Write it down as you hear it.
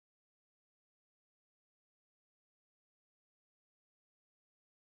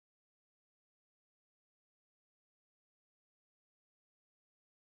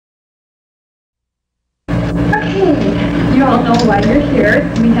all know why you're here.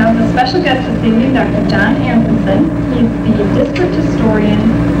 We have a special guest this evening, Dr. John Anfinson. He's the district historian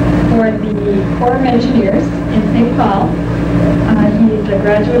for the Corps of Engineers in St. Paul. He's a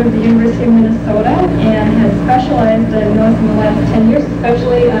graduate of the University of Minnesota and has specialized, in the last 10 years,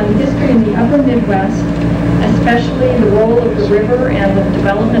 especially on history in the upper Midwest, especially the role of the river and the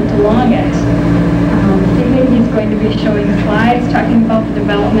development along it. This evening he's going to be showing slides talking about the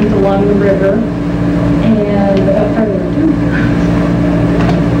development along the river. And without further ado,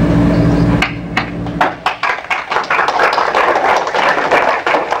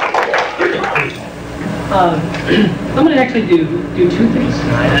 I'm going to actually do two things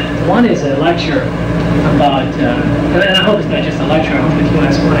tonight. One is a lecture about, and I hope it's not just a lecture. I hope if you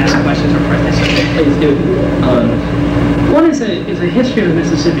want to ask questions or participate, please do. One is a history of the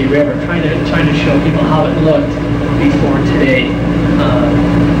Mississippi River, trying to show people how it looked before today,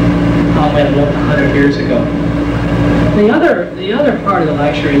 how it might have looked 100 years ago. The other part of the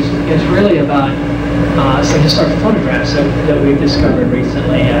lecture is really about some historic photographs that we've discovered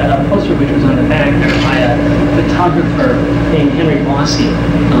recently. A poster which was on the back there by a photographer named Henry Bossy,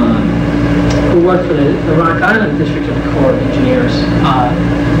 who worked for the Rock Island district of the Corps of Engineers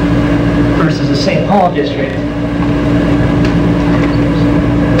versus the St. Paul district.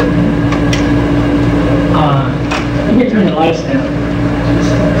 Let me turn the lights down.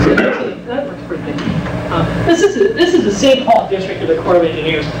 That works pretty good. This is the St. Paul district of the Corps of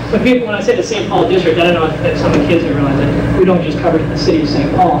Engineers. When I say the St. Paul district, I don't know if some of the kids realize that we don't just cover the city of St.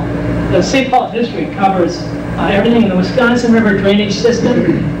 Paul. The St. Paul district covers everything in the Wisconsin River drainage system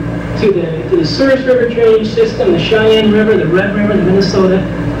to the Souris River drainage system, the Cheyenne River, the Red River, the Minnesota,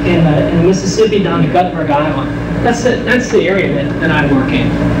 and the Mississippi down to Guttenberg, Iowa. That's the area that I work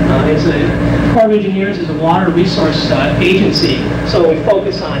in. Corps of Engineers is a water resource agency, so we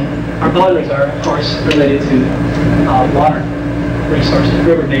focus on, our boundaries are, of course, related to water resources,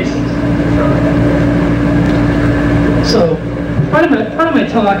 river basins. So part of my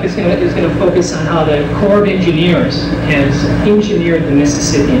talk is going to focus on how the Corps of Engineers has engineered the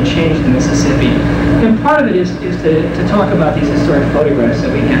Mississippi and changed the Mississippi. And part of it is to talk about these historic photographs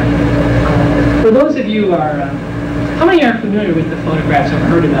that we have. For those of you who are, how many are familiar with the photographs or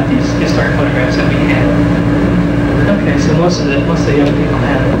heard about these historic photographs that we have? Okay, so most of the young people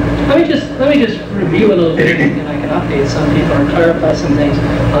have it. Let me just review a little bit, and I can update some people or clarify some things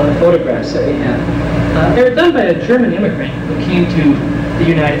on the photographs that we have. They were done by a German immigrant who came to the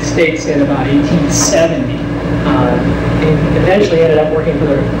United States in about 1870. And eventually ended up working for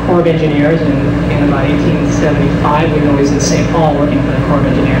the Corps of Engineers in about 1875. We know he's in St. Paul working for the Corps of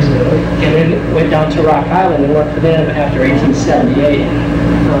Engineers, and then went down to Rock Island and worked for them after 1878.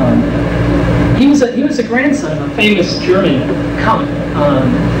 He was a grandson of a famous German count.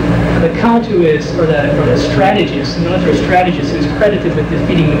 The count who is, or the strategist, the military strategist, who is credited with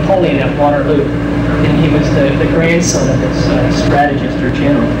defeating Napoleon at Waterloo, and he was the grandson of this strategist or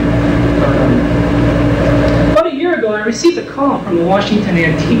general. About a year ago, I received a call from a Washington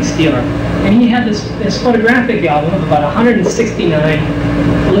antiques dealer, and he had this photographic album of about 169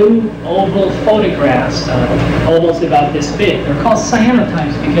 blue oval photographs. Ovals about this big. They're called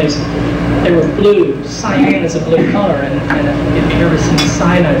cyanotypes because they were blue. Cyan is a blue color, and if you've ever seen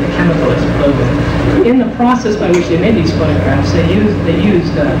cyanide, the chemical is blue. In the process by which they made these photographs, they used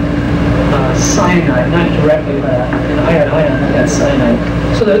cyanide, not directly, but an iron that had cyanide.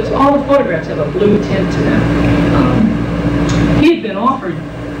 So that all the photographs have a blue tint to them. He had been offered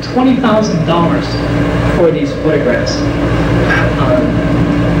 $20,000 for these photographs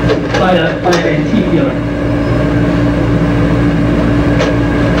by an antique dealer.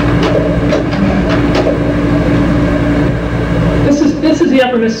 This is the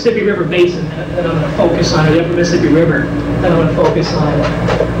Upper Mississippi River Basin that I'm going to focus on, or the Upper Mississippi River that I'm going to focus on.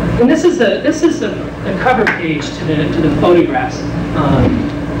 And this is the cover page to the photographs.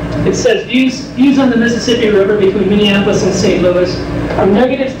 It says views on the Mississippi River between Minneapolis and St. Louis are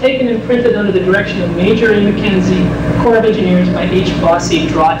negatives taken and printed under the direction of Major A. Mackenzie, Corps of Engineers by H. Bossy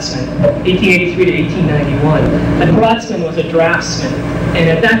Draughtsman, 1883 to 1891. A draftsman was a draftsman, and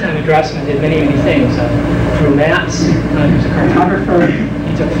at that time a draftsman did many things. Drew maps, he was a cartographer,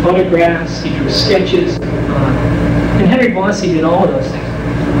 he took photographs, he drew sketches, and Henry Bossy did all of those things.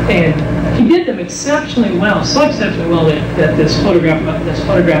 And he did them exceptionally well, so exceptionally well that this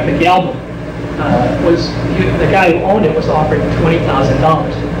photographic album the guy who owned it was offered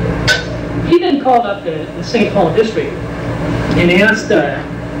 $20,000. He then called up the St. Paul district and asked,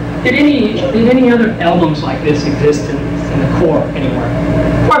 did any other albums like this exist in the Corps anywhere?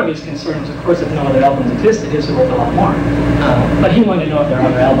 Part of his concern was, of course, if no other albums existed, his were worth a lot more. But he wanted to know if there are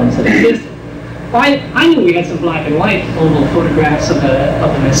other albums that existed. Well, I knew we had some black and white oval photographs of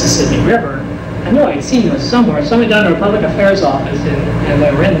the Mississippi River. I knew I'd seen those somewhere. So I went down to our public affairs office, and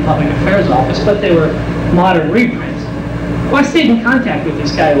they were in the public affairs office, but they were modern reprints. Well, I stayed in contact with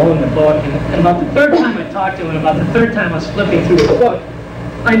this guy who owned the book, and about the third time I talked to him, and about the third time I was flipping through the book,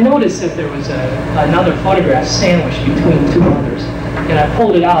 I noticed that there was another photograph sandwiched between two others. And I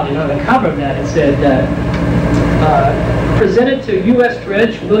pulled it out, and on the cover of that it said, presented to U.S.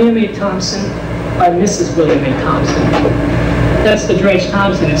 Dredge William A. Thompson by Mrs. William A. Thompson. That's the Dredge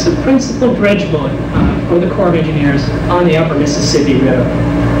Thompson. It's the principal dredge boat for the Corps of Engineers on the upper Mississippi River.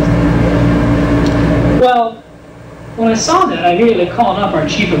 Well, when I saw that, I immediately called up our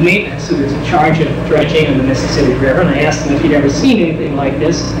chief of maintenance, who was in charge of dredging in the Mississippi River, and I asked him if he'd ever seen anything like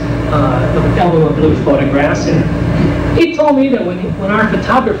this, an album of blue photographs. And he told me that when our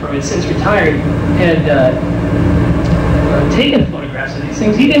photographer, had since retired, had taken photographs of these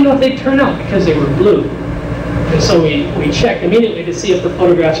things, he didn't know if they'd turn out because they were blue. And so we checked immediately to see if the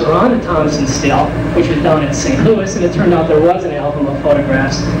photographs were on the Thompson still, which was down in St. Louis, and it turned out there was an album of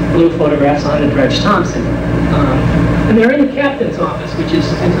photographs, blue photographs on the Dredge Thompson. And they're in the captain's office, which is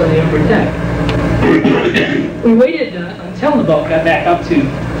on the upper deck. We waited until the boat got back up to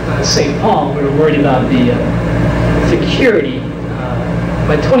St. Paul. We were worried about the security.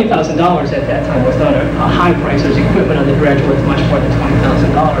 But $20,000 at that time was not a high price. There's equipment on the dredge worth much more than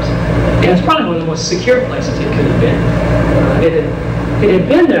 $20,000. And it's probably one of the most secure places it could have been. It had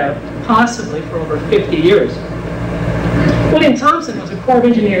been there possibly for over 50 years. William Thompson was a Corps of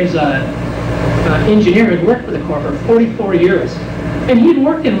Engineers engineer who had worked for the Corps for 44 years. And he'd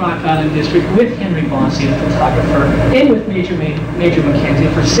worked in Rock Island District with Henry Bossy, the photographer, and with Major Mackenzie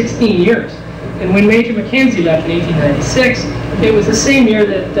for 16 years. And when Major Mackenzie left in 1896, it was the same year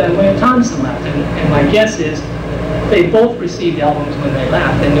that William Thompson left. And my guess is they both received albums when they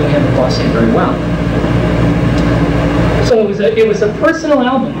left. They knew Henry Bossy very well. So it was a personal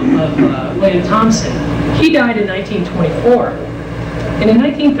album of William Thompson. He died in 1924. And in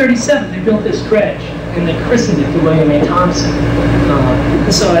 1937, they built this dredge, and they christened it to William A. Thompson.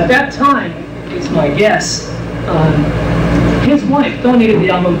 So at that time, it's my guess, his wife donated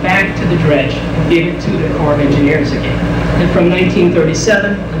the album back to the dredge and gave it to the Corps of Engineers again. And from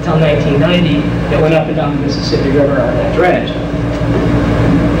 1937 until 1990, it went up and down the Mississippi River on that dredge.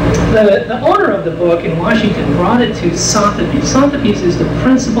 The owner of the book in Washington brought it to Sotheby's. Sotheby's is the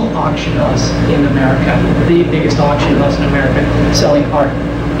principal auction house in America, the biggest auction house in America, selling art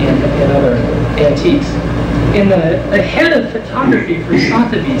and other antiques. And the head of photography for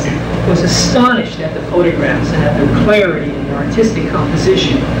Sotheby's was astonished at the photographs and at their clarity and their artistic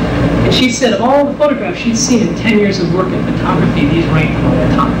composition. And she said of all the photographs she'd seen in 10 years of work in photography, these ranked among the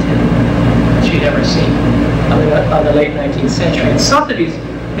top 10 she'd ever seen of the late 19th century. And Sotheby's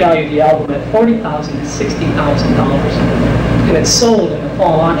valued the album at $40,000 to $60,000. And it sold in the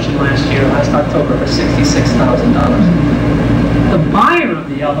fall auction last October, for $66,000. The buyer of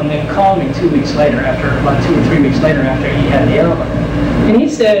the album then called me 2 weeks later, about 2 or 3 weeks later after he had the album. And he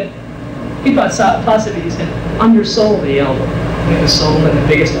said, he thought Sotheby's had undersold the album. It was sold in the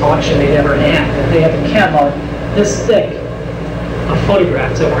biggest auction they'd ever had. They had a catalog this thick of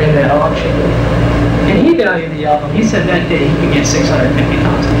photographs that were in that auction. And he valued the album. He said that day he could get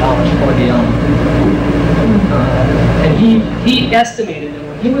 $650,000 for the album. And he estimated that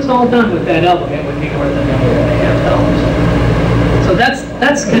when he was all done with that album, it would be worth $1.5 million. So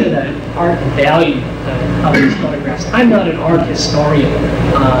that's kind of the art value of these photographs. I'm not an art historian,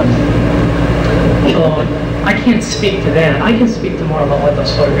 so I can't speak to that. I can speak to more about what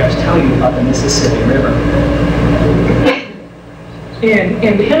those photographs tell you about the Mississippi River. And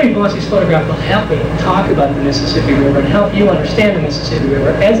Henry Bossy's photograph will help me talk about the Mississippi River and help you understand the Mississippi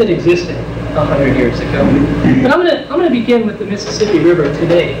River as it existed 100 years ago. But I'm going to begin with the Mississippi River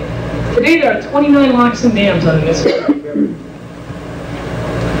today. Today there are 29 locks and dams on the Mississippi River.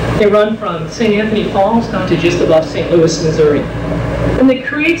 They run from St. Anthony Falls down to just above St. Louis, Missouri. And they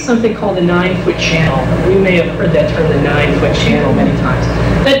create something called the 9-foot channel. We may have heard that term, the 9-foot channel, many times.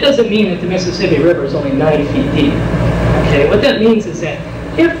 That doesn't mean that the Mississippi River is only 9 feet deep. Okay, what that means is that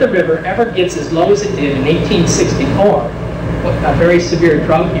if the river ever gets as low as it did in 1864, a very severe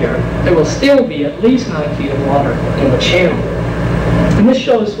drought year, there will still be at least 9 feet of water in the channel. And this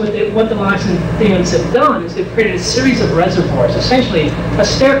shows what the locks and dams have done is they've created a series of reservoirs, essentially a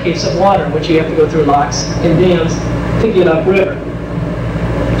staircase of water in which you have to go through locks and dams to get upriver.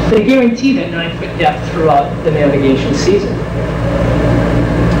 They guarantee that 9-foot depth throughout the navigation season.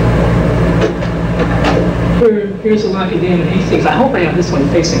 Here's a lock and dam in Hastings. I hope I have this one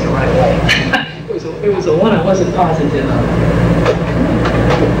facing the right way. It was a one I wasn't positive of.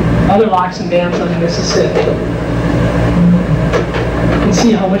 Other locks and dams on the Mississippi. You can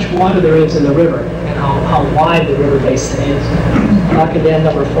see how much water there is in the river and how wide the river basin is. Lock and dam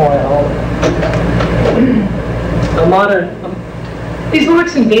number 4 at home. These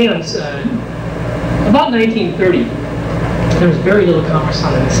locks and dams, about 1930, there was very little commerce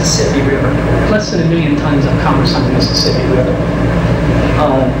on the Mississippi River. Less than 1 million tons of commerce on the Mississippi River.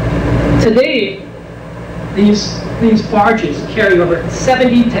 Today, these barges carry over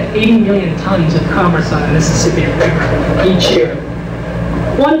 70 to 80 million tons of commerce on the Mississippi River each year.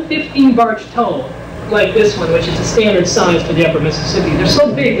 One 15-barge tow, like this one, which is a standard size for the upper Mississippi, they're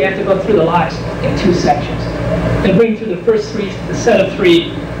so big they have to go through the locks in 2 sections. They bring through the first the set of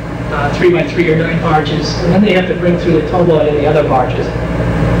 3 3x3 or 9 barges, and then they have to bring through the towboat and the other barges.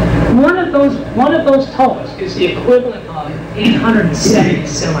 One of those tows is the equivalent of 870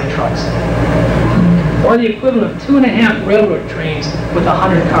 semi-trucks, or the equivalent of 2.5 railroad trains with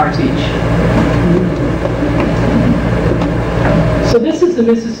 100 cars each. So this is the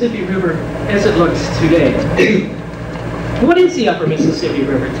Mississippi River as it looks today. What is the upper Mississippi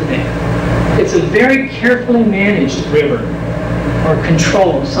River today? It's a very carefully managed river, or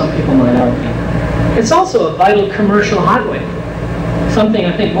controlled, some people might argue. It's also a vital commercial highway, something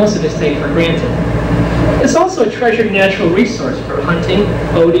I think most of us take for granted. It's also a treasured natural resource for hunting,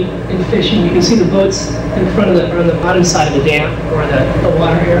 boating, and fishing. You can see the boats in front of on the bottom side of the dam, where the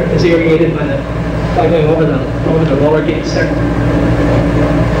water here is irrigated by going over the roller gates there.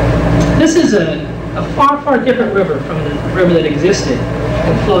 This is a far, far different river from the river that existed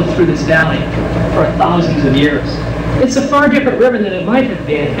and flowed through this valley for thousands of years. It's a far different river than it might have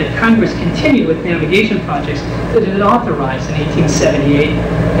been had Congress continued with navigation projects that it had authorized in 1878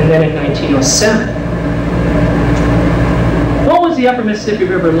 and then in 1907. What was the upper Mississippi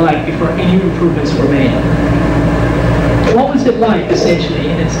River like before any improvements were made? What was it like, essentially,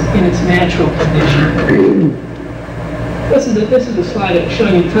 in its natural condition? This is a slide of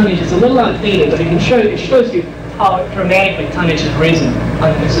showing you tonnage. It's a little outdated, but it shows you how dramatically tonnage has risen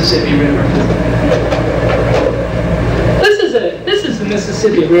on the Mississippi River. This is the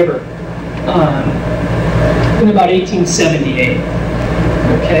Mississippi River in about 1878,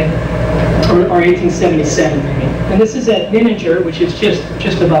 okay, or 1877 maybe. And this is at Vinegar, which is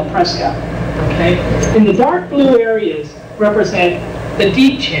just above Prescott, okay. And the dark blue areas represent the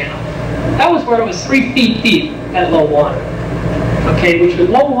deep channel. That was where it was 3 feet deep at low water, okay. Which with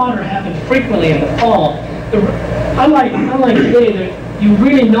low water happened frequently in the fall. Unlike today, you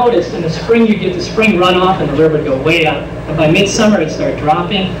really noticed in the spring you get the spring runoff and the river would go way up. And by midsummer it'd start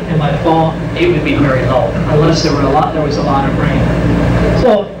dropping, and by fall it would be very low, unless there was a lot of rain.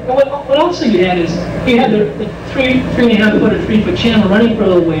 So what also you had is you had the 3.5 foot or 3 foot channel running for a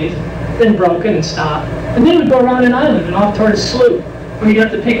little ways, then broken and stopped, and then it would go around an island and off towards Slough, where you'd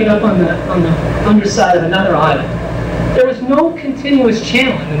have to pick it up on the underside of another island. There was no continuous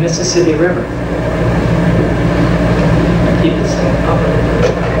channel in the Mississippi River. Keep this thing up.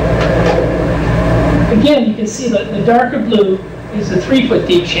 Again, you can see that the darker blue is the 3 foot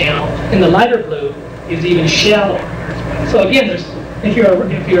deep channel, and the lighter blue is even shallower. So again, if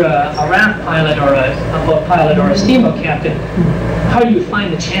you're a raft pilot or a boat pilot or a steamboat captain, how do you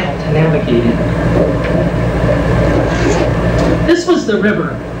find the channel to navigate in? This was the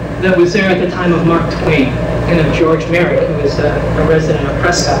river that was there at the time of Mark Twain and of George Merrick, who was a resident of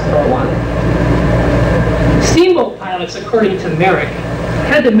Prescott for a while. Steamboat pilots, according to Merrick,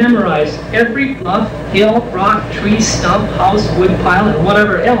 had to memorize every bluff, hill, rock, tree, stump, house, wood pile, and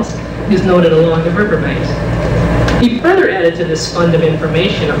whatever else is noted along the riverbanks. He further added to this fund of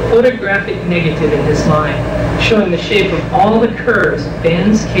information a photographic negative in his mind, showing the shape of all the curves,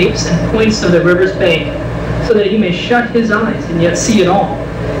 bends, capes, and points of the river's bank, so that he may shut his eyes and yet see it all,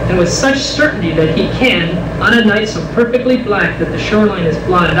 and with such certainty that he can, on a night so perfectly black that the shoreline is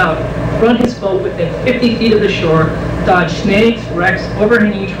blotted out, run his boat within 50 feet of the shore, dodge snakes, wrecks,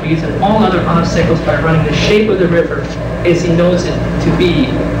 overhanging trees, and all other obstacles by running the shape of the river as he knows it to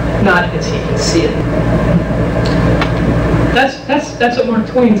be, not as he can see it. That's what Mark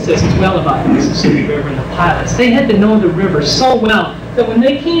Twain says as well about the Mississippi River and the pilots. They had to know the river so well that when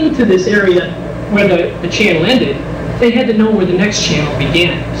they came to this area where the channel ended, they had to know where the next channel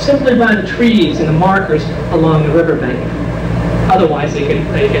began, simply by the trees and the markers along the riverbank. Otherwise, they could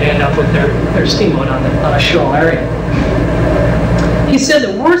end up with their steamboat on a shoal area. He said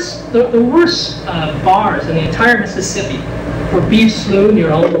the worst bars in the entire Mississippi were Beef Slough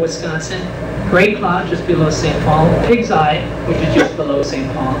near Alma, Wisconsin, Great Cloud just below St. Paul, Pig's Eye, which is just below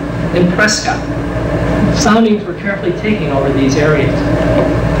St. Paul, and Prescott. Soundings were carefully taken over these areas.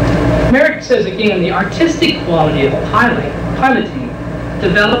 Merrick says again, the artistic quality of piloting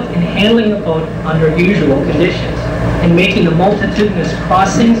developed in handling a boat under usual conditions, in making the multitudinous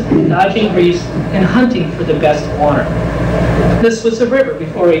crossings, dodging reefs, and hunting for the best water. This was the river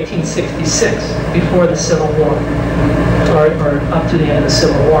before 1866, before the Civil War, or up to the end of the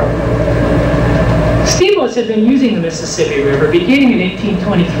Civil War. Steamboats had been using the Mississippi River beginning in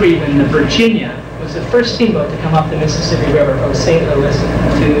 1823 when the Virginia was the first steamboat to come up the Mississippi River from St. Louis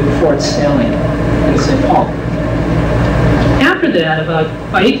to Fort Snelling in St. Paul. After that,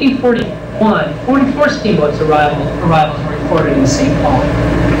 by 1841, 44 steamboats arrivals were recorded in St. Paul.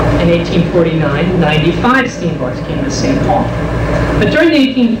 In 1849, 95 steamboats came to St. Paul. But during the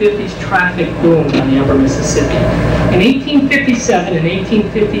 1850s, traffic boomed on the upper Mississippi. In 1857 and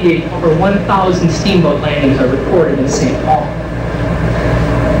 1858, over 1,000 steamboat landings are recorded in St. Paul.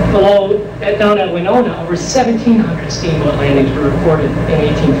 Down at Winona, over 1,700 steamboat landings were recorded in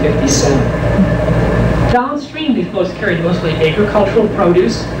 1857. Downstream, these boats carried mostly agricultural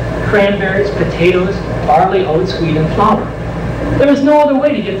produce, cranberries, potatoes, barley, oats, wheat, and flour. There was no other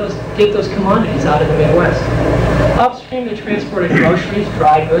way to get those commodities out of the Midwest. Upstream, they transported groceries,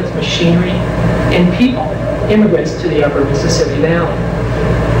 dry goods, machinery, and people, immigrants to the upper Mississippi Valley.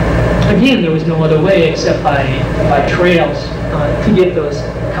 Again, there was no other way except by trails to get those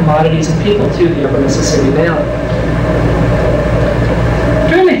commodities and people to the upper Mississippi Valley.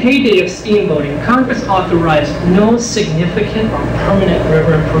 During the heyday of steamboating, Congress authorized no significant or permanent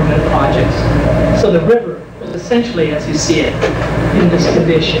river improvement projects. So the river was essentially, as you see it, in this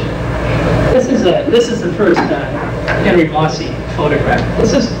condition. This is the first Henry Bossy photograph.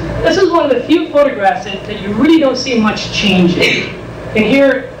 This is one of the few photographs that you really don't see much change in. And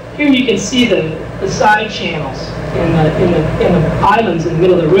here you can see the side channels in the islands in the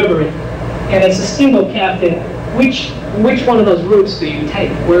middle of the river. And as a steamboat captain, which one of those routes do you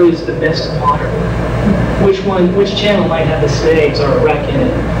take? Where is the best water? Which channel might have the snags or a wreck in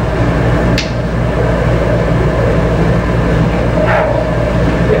it?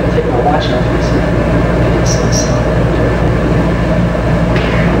 Take my watch off for a second.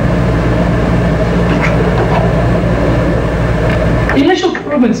 The initial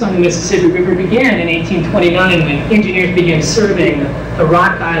improvements on the Mississippi River began in 1829 when engineers began surveying the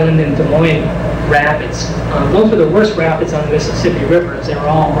Rock Island and Des Moines rapids. Those were the worst rapids on the Mississippi River, as they were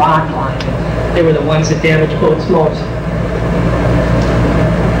all rock-lined. They were the ones that damaged boats most.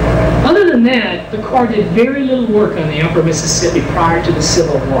 Other than that, the Corps did very little work on the upper Mississippi prior to the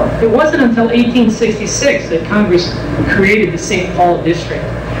Civil War. It wasn't until 1866 that Congress created the St. Paul District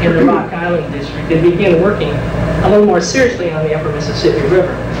and the Rock Island District and began working a little more seriously on the upper Mississippi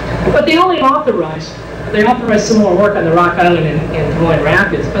River. But they authorized some more work on the Rock Island and Des Moines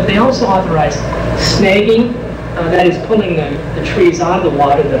Rapids, but they also authorized snagging, that is pulling the trees out of the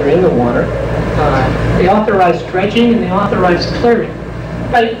water that are in the water. They authorized dredging and they authorized clearing.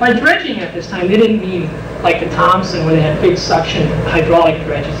 By dredging at this time, they didn't mean like the Thompson where they had big suction hydraulic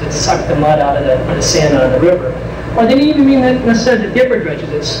dredges that sucked the mud out of the sand out of the river. Or they didn't even mean that necessarily the dipper dredges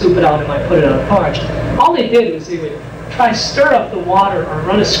that scoop it out and might put it on a barge. All they did was they would try to stir up the water or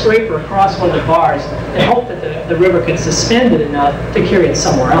run a scraper across one of the bars and hope that the river could suspend it enough to carry it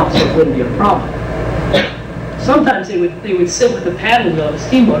somewhere else so it wouldn't be a problem. Sometimes they would sit with the paddle wheel of the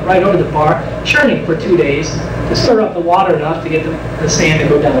steamboat right over the bar, churning for 2 days to stir up the water enough to get the sand to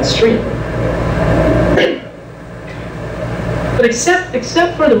go downstream. But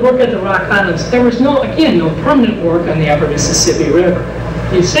except for the work at the Rock Islands, there was no permanent work on the upper Mississippi River.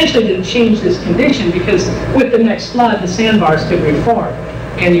 They essentially didn't change this condition because with the next flood, the sandbars could reform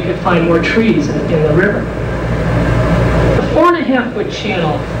and you could find more trees in the river. The 4.5-foot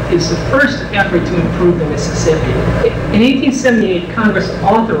channel is the first effort to improve the Mississippi. In 1878, Congress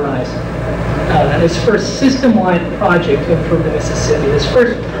authorized this first system-wide project to improve the Mississippi, this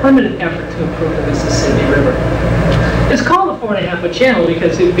first permanent effort to improve the Mississippi River. It's called the 4.5-foot channel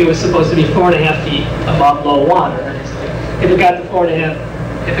because it was supposed to be 4.5 feet above low water. That is, if it got to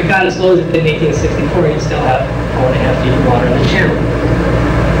 4.5, if it got as low as it did in 1864, you'd still have 4.5 feet of water in the channel.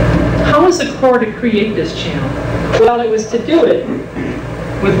 How was the Corps to create this channel? Well, it was to do it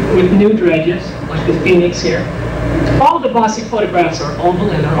with new dredges, like the Phoenix here. All of the Bossy photographs are oval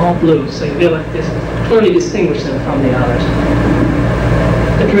and they're all blue, so you'll be able to clearly distinguish them from the others.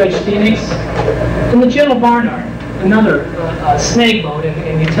 The dredge Phoenix and the Gentle Barnard, another snag boat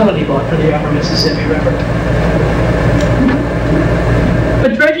and utility boat for the upper Mississippi River.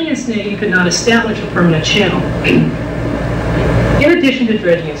 But dredging and snagging could not establish a permanent channel. In addition to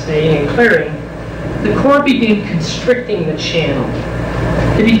dredging and snagging and clearing, the Corps began constricting the channel.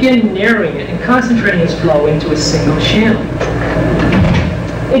 They began narrowing it and concentrating its flow into a single channel.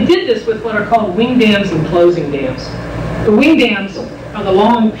 They did this with what are called wing dams and closing dams. The wing dams are the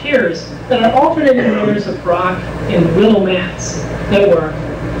long piers that are alternating layers of rock in willow mats that were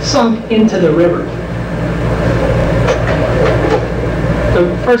sunk into the river.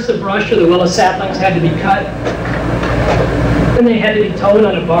 First, the brush or the willow saplings had to be cut. Then they had to be towed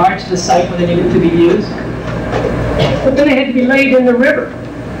on a barge to the site where they needed to be used. But then they had to be laid in the river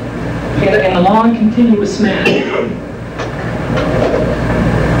in a long, continuous mat.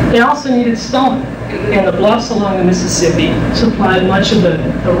 They also needed stone, and the bluffs along the Mississippi supplied much of the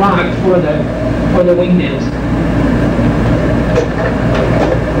rock for the wing dams.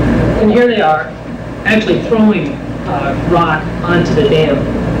 And here they are, actually throwing rock onto the dam,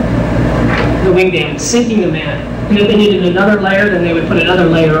 the wing dam, sinking the mat. And if they needed another layer, then they would put another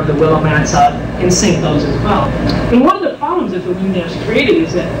layer of the willow mats up and sink those as well. And one of the problems that the wing dams created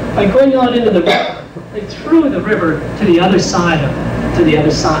is that by going out into the river, they threw the river to the other side,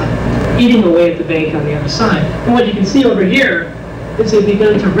 eating away at the bank on the other side. And what you can see over here is they've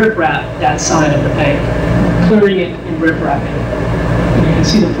begun to riprap that side of the bank, clearing it and riprapping. And you can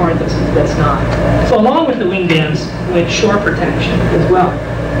see the part that's not. So along with the wing dams went shore protection as well.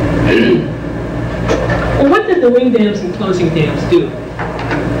 Well, what did the wing dams and closing dams do?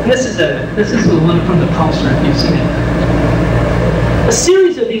 And this is the one from the Pulsar, if you've seen it. A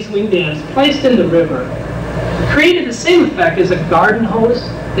series of these wing dams placed in the river created the same effect as a garden hose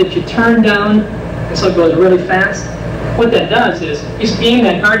that you turn down, and so it goes really fast. What that does is you aim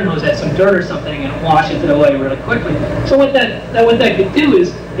that garden hose at some dirt or something and it washes it away really quickly. So what that could do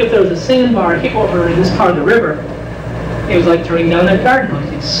is, if there was a sandbar over in this part of the river, it was like turning down that garden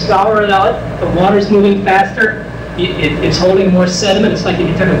hose. You scour it out, the water's moving faster, it's holding more sediment. It's like if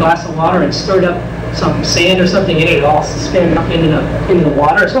you took a glass of water and stirred up some sand or something in it, it'll all suspend up into the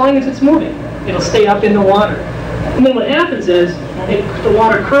water. As long as it's moving, it'll stay up in the water. And then what happens is, if the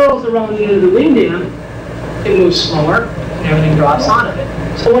water curls around the end of the wing dam, it moves slower, and everything drops out of it.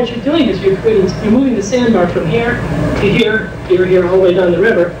 So what you're doing is you're moving the sandbar from here to here, here, all the way down the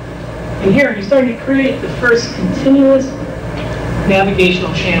river. And here, you're starting to create the first continuous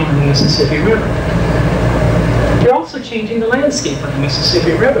navigational channel in the Mississippi River. You're also changing the landscape of the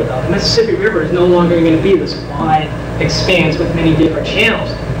Mississippi River, though. The Mississippi River is no longer going to be this wide expanse with many different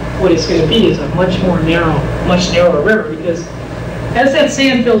channels. What it's going to be is a much narrower river, because as that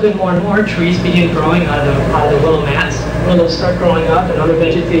sand fills in more and more, trees begin growing out of the willow mats. Willows start growing up and other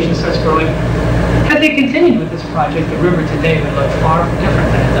vegetation starts growing. Had they continued with this project, the river today would look far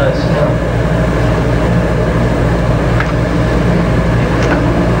different than it does now.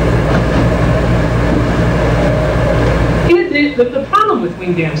 The problem with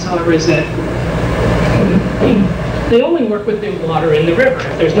wing dams, however, is that they only work with the water in the river.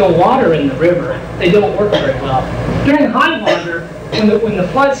 If there's no water in the river, they don't work very well. During high water, when the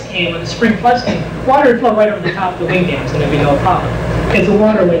floods came, when the spring floods came, water would flow right over the top of the wing dams and there'd be no problem. As the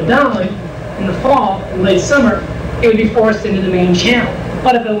water went down in the fall, in late summer, it would be forced into the main channel.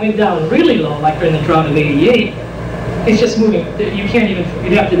 But if it went down really low, like during the drought of '88, it's just moving.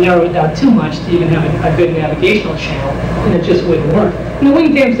 You'd have to narrow it down too much to even have a good navigational channel, and it just wouldn't work. And the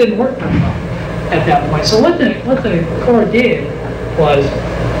wing dams didn't work very well at that point. So what the Corps did was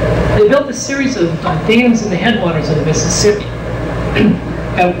they built a series of dams in the headwaters of the Mississippi.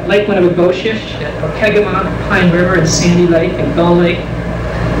 At Lake Winnebagoshech, at Okegama, Pine River, and Sandy Lake, and Gull Lake,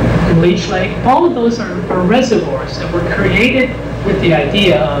 and Leech Lake. All of those are reservoirs that were created with the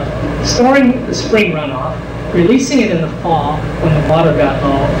idea of storing the spring runoff, releasing it in the fall when the water got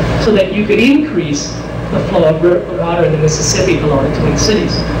low, so that you could increase the flow of water in the Mississippi below the Twin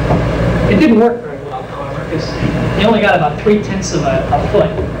Cities. It didn't work very well, however, because you only got about 3/10 of a foot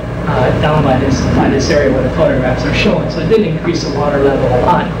down by this area where the photographs are showing, so it didn't increase the water level a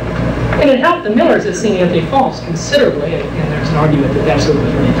lot. And it helped the millers at St. Anthony Falls considerably, and there's an argument that that's what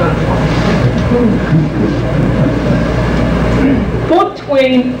was really done for. Both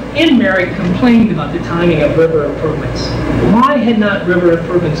Twain and Merrick complained about the timing of river improvements. Why had not river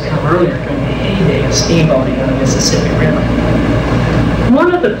improvements come earlier during the heyday of steamboating on the Mississippi River?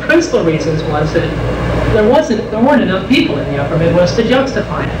 One of the principal reasons was that there weren't enough people in the upper Midwest to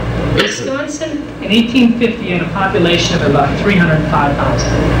justify it. Wisconsin in 1850 had a population of about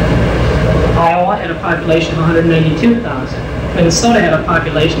 305,000. Iowa had a population of 192,000. Minnesota had a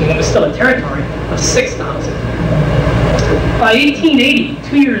population, and it was still a territory, of 6,000. By 1880,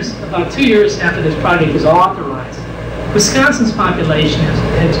 about 2 years after this project was authorized, Wisconsin's population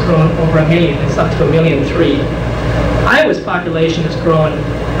has grown over 1 million. It's up to 1,000,003. Iowa's population has grown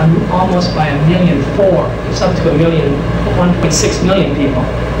almost by 1,000,004. It's up to 1.6 million people.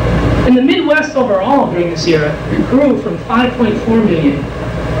 And the Midwest overall during this era grew from 5.4 million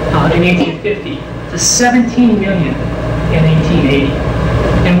in 1850 to 17 million in 1880.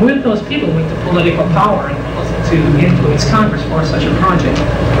 And with those people went the political power to influence Congress for such a project.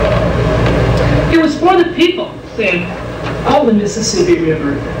 It was for the people then of the Mississippi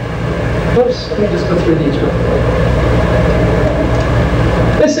River. Oops, let me just go through these real quick.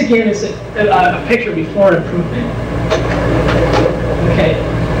 This again is a picture before improvement. Okay.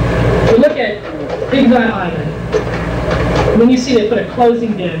 We look at Big Island. When you see they put a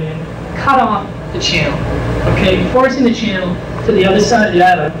closing dam in, cut off the channel. Okay, forcing the channel to the other side of the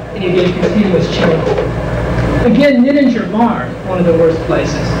island, and you get a continuous channel. Again, Nittinger Bar, one of the worst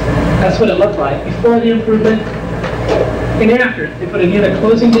places. That's what it looked like before the improvement and after. They put again a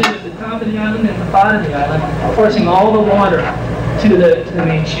closing dam at the top of the island and the bottom of the island, forcing all the water to the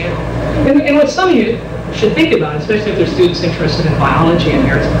main channel. And what some of you should think about, especially if there's students interested in biology in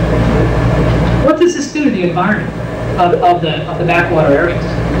here, is what does this do to the environment of the backwater areas?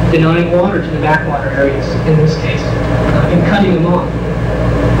 Denying water to the backwater areas, in this case, and cutting them off.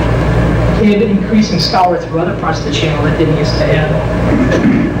 And increasing scour through other parts of the channel that didn't used to have.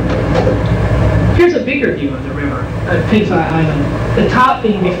 Here's a bigger view of the river at Pig's Eye Island. The top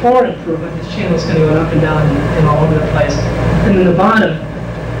being before improvement, this channel is going to go up and down and all over the place. And then the bottom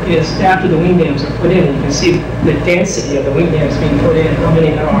is after the wing dams are put in. You can see the density of the wing dams being put in, how many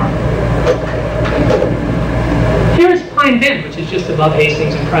there are. Here's Pine Bend, which is just above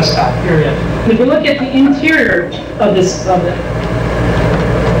Hastings and Prescott area. And if you look at the interior of this,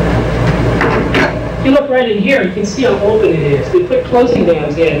 if you look right in here, you can see how open it is. They put closing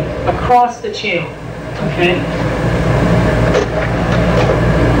dams in across the channel. Okay?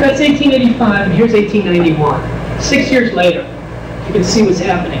 That's 1885, and here's 1891. 6 years later, you can see what's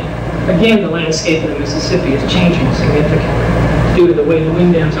happening. Again, the landscape of the Mississippi is changing significantly due to the way the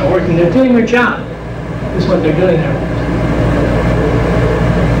wing dams are working. They're doing their job. Is what they're doing there.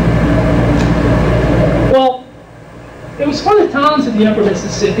 Well, it was for the towns of the Upper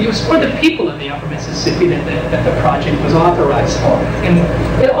Mississippi, it was for the people of the Upper Mississippi that the project was authorized for. And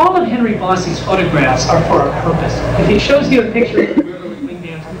all of Henry Bossie's photographs are for a purpose. If he shows you a picture of the river with wing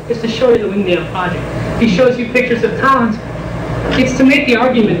dams, it's to show you the wing dam project. If he shows you pictures of towns, it's to make the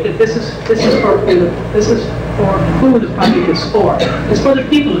argument that this is for who the project is for. It's for the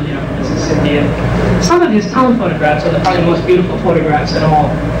people of the Upper Mississippi. And some of his town photographs are probably the most beautiful photographs at all.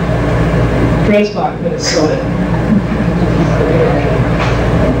 Dresbach, Minnesota.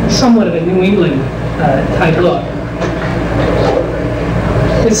 Somewhat of a New England type look.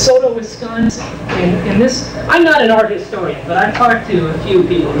 Minnesota, Wisconsin. And this, I'm not an art historian, but I've talked to a few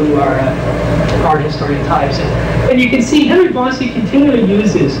people who are art historian types. And you can see Henry Bossie continually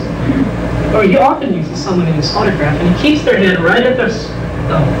uses, or he often uses someone in his photograph, and he keeps their head right at the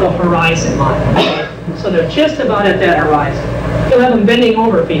horizon line. So they're just about at that horizon. He'll have them bending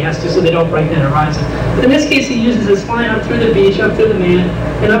over if he has to, so they don't break that horizon. But in this case, he uses this line up through the beach, up through the man,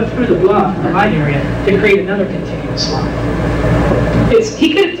 and up through the bluff, the right area, to create another continuous line.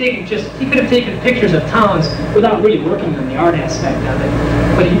 He could have taken pictures of towns without really working on the art aspect of it,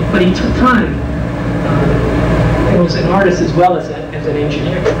 but he took time. He was an artist as well as an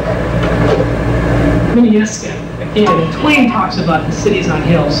engineer. Minneska, again, and Twain talks about the cities on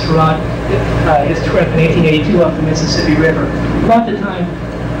hills throughout his trip in 1882 up the Mississippi River. About the time,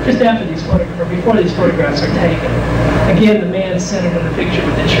 just after these photographs, or before these photographs are taken. Again, the man centered in the picture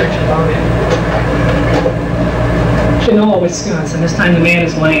with the church above him. Genoa, Wisconsin. This time the man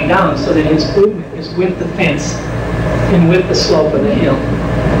is laying down so that his movement is with the fence and with the slope of the hill.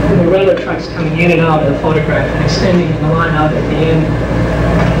 And the railroad trucks coming in and out of the photograph and extending the line out at the end,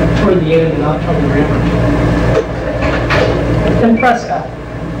 toward the end and out toward the river. Then Prescott.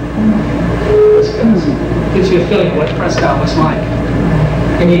 Wisconsin. Gives you a feeling of what Prescott was like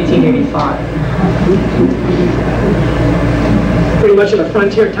in 1885. Pretty much of a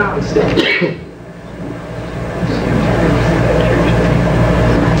frontier town still.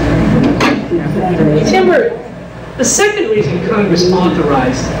 Timber, the second reason Congress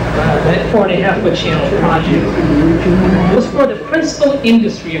authorized that 4.5-foot channel project was for the principal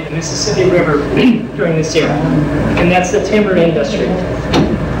industry of the Mississippi River during this era, and that's the timber industry.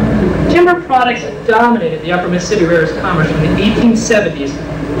 Timber products dominated the Upper Mississippi River's commerce from the 1870s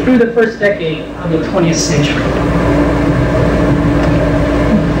through the first decade of the 20th century.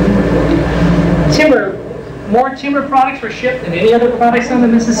 More timber products were shipped than any other products on the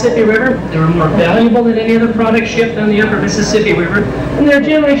Mississippi River. They were more valuable than any other products shipped on the Upper Mississippi River, and they're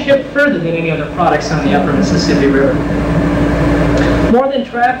generally shipped further than any other products on the Upper Mississippi River. More than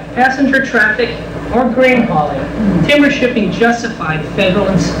passenger traffic or grain hauling, timber shipping justified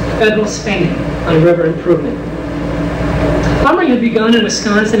federal spending on river improvement. Farming had begun in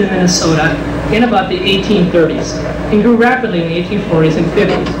Wisconsin and Minnesota in about the 1830s and grew rapidly in the 1840s and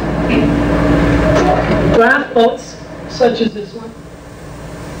 50s. Raft boats, such as this one,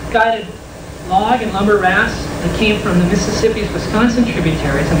 guided log and lumber rafts that came from the Mississippi's Wisconsin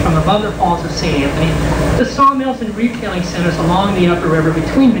tributaries and from above the falls of St. Anthony to sawmills and retailing centers along the upper river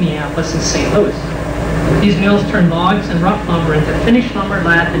between Minneapolis and St. Louis. These mills turned logs and rough lumber into finished lumber,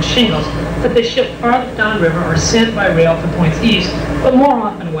 lath, and shingles that they shipped farther downriver or sent by rail to points east, but more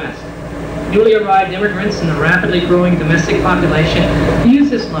often west. Newly arrived immigrants and the rapidly growing domestic population used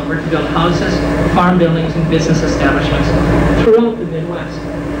this lumber to build houses, farm buildings, and business establishments throughout the Midwest.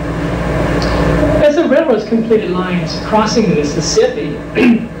 As the railroads completed lines crossing the Mississippi,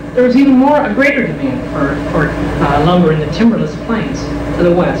 there was even a greater demand for lumber in the timberless plains to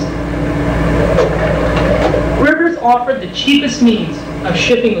the west. Rivers offered the cheapest means of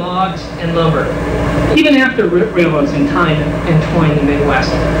shipping logs and lumber. Even after railroads in time entwined the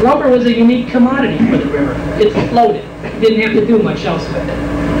Midwest, lumber was a unique commodity for the river. It floated. It didn't have to do much else with it.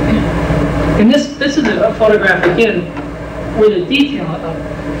 And this is a photograph again where the detail of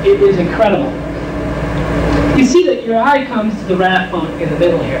it is incredible. You see that your eye comes to the raft boat in the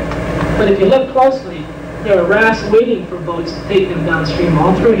middle here. But if you look closely, there are rafts waiting for boats to take them downstream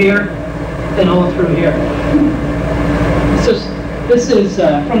all through here and all through here. So this is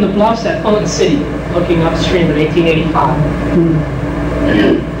from the bluffs at Fulton City, looking upstream in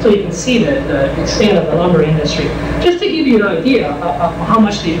 1885. So you can see the extent of the lumber industry. Just to give you an idea of how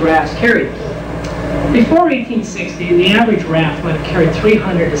much these rafts carried. Before 1860, the average raft might have carried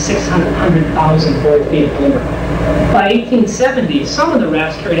 300 to 600,000 board feet of lumber. By 1870, some of the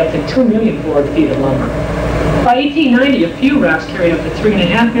rafts carried up to 2 million board feet of lumber. By 1890, a few rafts carried up to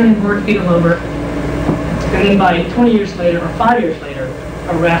 3.5 million board feet of lumber. And then by 20 years later, or 5 years later,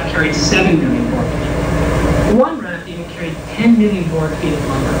 a raft carried 7 million board feet. One raft even carried 10 million board feet of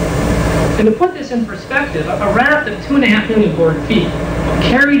lumber. And to put this in perspective, a raft of 2.5 million board feet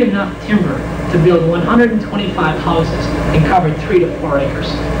carried enough timber to build 125 houses and covered 3 to 4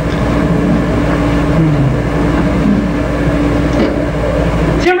 acres.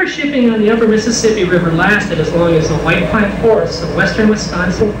 Timber shipping on the upper Mississippi River lasted as long as the white pine forests of western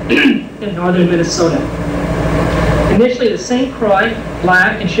Wisconsin and northern Minnesota. Initially, the St. Croix,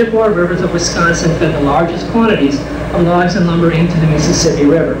 Black, and Chippewa rivers of Wisconsin fed the largest quantities of logs and lumber into the Mississippi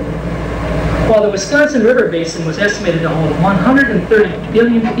River. While the Wisconsin River Basin was estimated to hold 130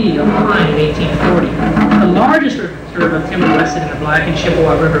 billion feet of pine in 1840, the largest reserve of timber rested in the Black and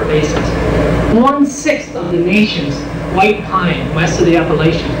Chippewa River Basins. 1/6 of the nation's white pine west of the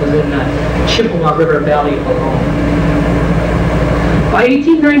Appalachians was in the Chippewa River Valley alone. By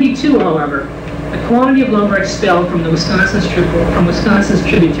 1892, however, the quantity of lumber expelled from Wisconsin's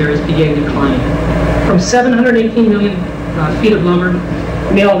tributaries began declining. From 718 million feet of lumber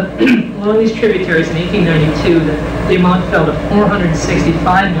milled along these tributaries in 1892, the amount fell to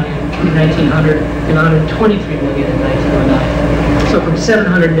 465 million in 1900 and 123 million in 1909. So from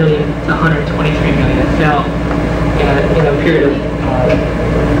 700 million to 123 million, it fell in a period of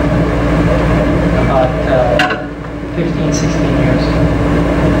about 15, 16 years.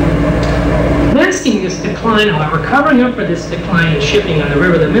 Masking this decline, however, covering up for this decline in shipping on the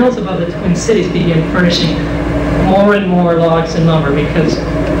river, the mills above the Twin Cities began furnishing more and more logs and lumber because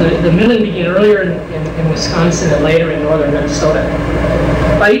the milling began earlier in Wisconsin and later in northern Minnesota.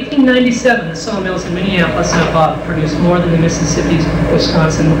 By 1897, the sawmills in Minneapolis and above produced more than the Mississippi's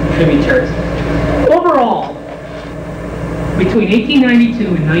Wisconsin tributaries. Overall, between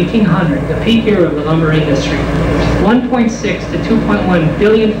 1892 and 1900, the peak era of the lumber industry, 1.6 to 2.1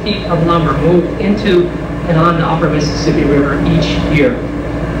 billion feet of lumber moved into and on the upper Mississippi River each year.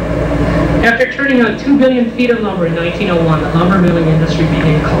 After turning on 2 billion feet of lumber in 1901, the lumber milling industry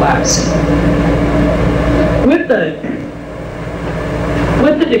began collapsing. With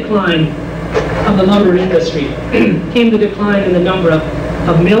the decline of the lumber industry came the decline in the number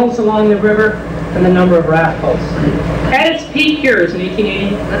of mills along the river and the number of raft boats. At its peak years in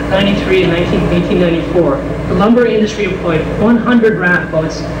 1893 and 1894, the lumber industry employed 100 raft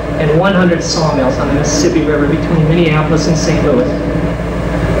boats and 100 sawmills on the Mississippi River between Minneapolis and St. Louis.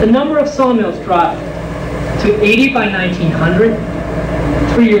 The number of sawmills dropped to 80 by 1900.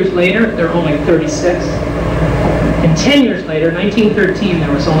 3 years later, there were only 36. And 10 years later, 1913,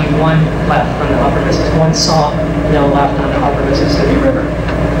 there was only one left on the upper Mississippi, one sawmill left on the upper Mississippi River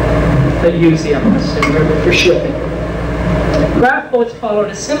that used the upper Mississippi River for shipping. Raft boats followed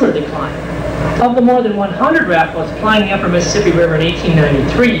a similar decline. Of the more than 100 raft boats plying the upper Mississippi River in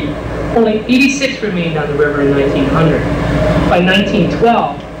 1893, only 86 remained on the river in 1900. By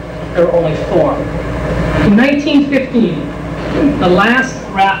 1912, there were only 4. In 1915, The last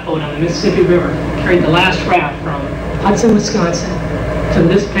raft boat on the Mississippi River carried the last raft from Hudson, Wisconsin, to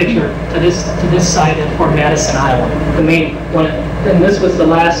this picture, to this site in Fort Madison, Iowa. The main one, and this was the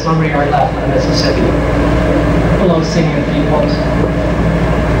last lumberyard left on the Mississippi, below Senior Depots.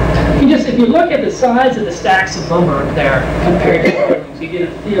 If you look at the size of the stacks of lumber there compared to others, you get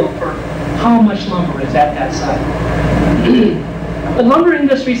a feel for how much lumber is at that site. The lumber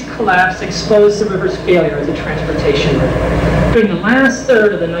industry's collapse exposed the river's failure as a transportation route. During the last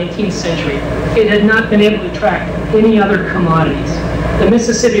third of the 19th century, it had not been able to attract any other commodities. The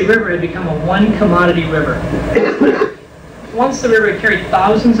Mississippi River had become a one-commodity river. Once the river carried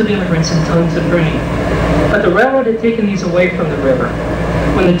thousands of immigrants and tons of grain, but the railroad had taken these away from the river.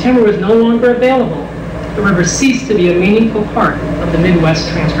 When the timber was no longer available, the river ceased to be a meaningful part of the Midwest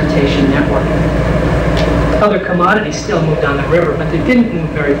transportation network. Other commodities still moved on the river, but they didn't move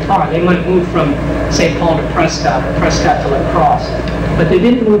very far. They might move from St. Paul to Prescott, or Prescott to La Crosse, but they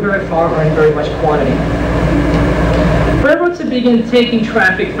didn't move very far or in very much quantity. Railroads had begun taking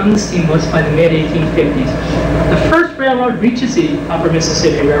traffic from the steamboats by the mid-1850s. The first railroad reaches the upper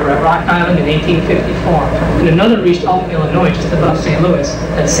Mississippi River at Rock Island in 1854, and another reached Alton, Illinois, just above St. Louis,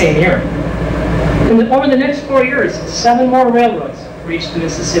 that same year. Over the next 4 years, 7 more railroads reached the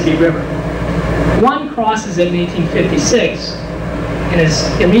Mississippi River. One crosses it in 1856 and is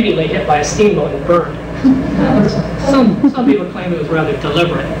immediately hit by a steamboat and burned. Some people claim it was rather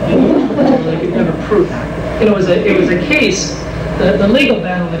deliberate. They could never prove that. And it was a case. The legal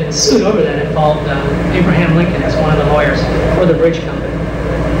battle that ensued over that involved Abraham Lincoln as one of the lawyers for the bridge company.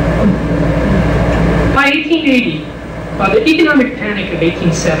 By 1880, by the economic panic of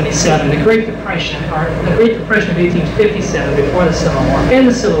 1877, the Great Depression of 1857 before the Civil War, and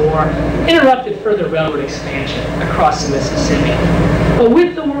the Civil War, interrupted further railroad expansion across the Mississippi. But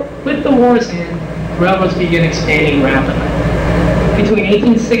with the war's end, railroads began expanding rapidly. Between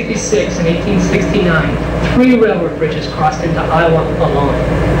 1866 and 1869, 3 railroad bridges crossed into Iowa alone.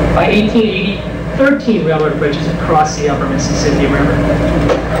 By 1880, 13 railroad bridges had crossed the upper Mississippi River.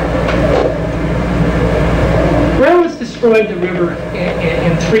 Railroads destroyed the river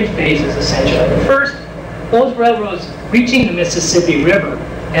in 3 phases, essentially. First, those railroads reaching the Mississippi River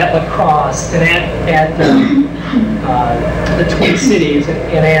at La Crosse and at the Twin Cities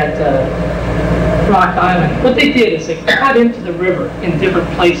and at Rock Island, what they did is they cut into the river in different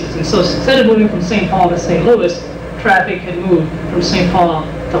places. And so instead of moving from St. Paul to St. Louis, traffic could move from St. Paul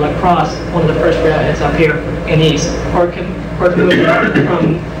to La Crosse, one of the first railheads up here, and east. Or it could move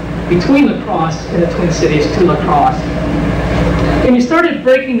from between La Crosse and the Twin Cities to La Crosse. And you started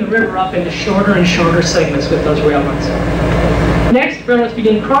breaking the river up into shorter and shorter segments with those railroads. Next, railroads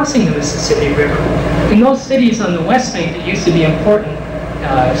began crossing the Mississippi River. In those cities on the West Bank that used to be important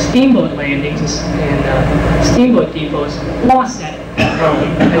steamboat landings and steamboat depots lost that road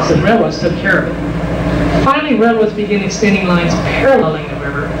as the railroads took care of it. Finally, railroads began extending lines paralleling the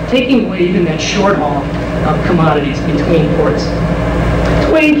river, taking away even that short haul of commodities between ports.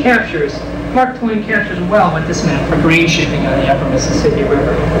 Mark Twain captures well what this meant for grain shipping on the upper Mississippi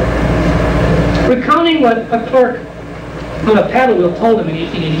River. Recounting what a clerk on a paddle wheel told him in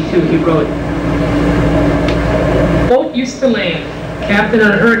 1882, he wrote, "Boat used to land, captain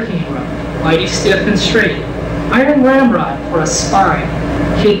on a hurricane run, mighty stiff and straight, iron ramrod for a spine,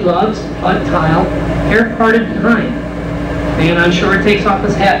 kid gloves, butt tile, hair parted behind. Man on shore takes off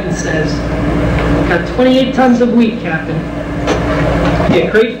his hat and says, 'Got 28 tons of wheat, Captain. Be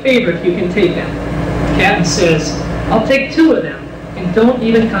a great favor if you can take them.' Captain says, 'I'll take 2 of them,' and don't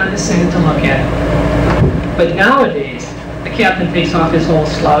even condescend to look at it. But nowadays, the captain takes off his whole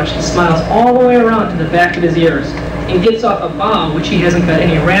slouch and smiles all the way around to the back of his ears and gets off a bow which he hasn't got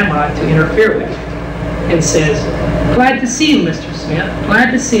any ramrod to interfere with and says, 'Glad to see you, Mr. Smith.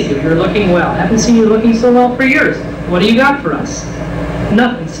 Glad to see you. You're looking well. Haven't seen you looking so well for years. What do you got for us?'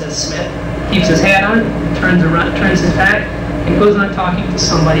 'Nothing,' says Smith. Keeps his hat on, turns his back, and goes on talking to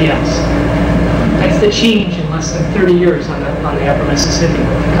somebody else." That's the change in less than 30 years on the upper Mississippi,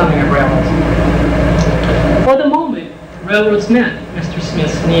 coming of railroads. For the moment, railroads met Mr.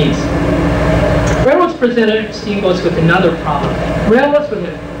 Smith's needs. Railroads presented steamboats with another problem.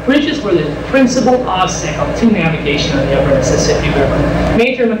 Bridges were the principal obstacle to navigation on the upper Mississippi River.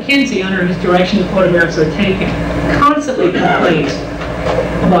 Major Mackenzie, under his direction the photographs are taken, constantly complains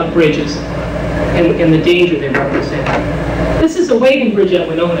about bridges and the danger they represent. This is a wagon bridge at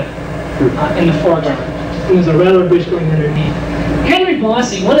Winona in the foreground. There's a railroad bridge going underneath. Henry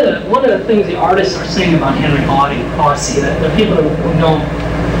Bossy, one of the things the artists are saying about Henry Bossy, the people who know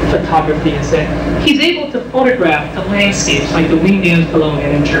photography, is that he's able to photograph the landscapes like the wingdams below an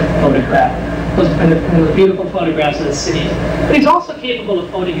Miniature photograph. and the beautiful photographs of the city. But he's also capable of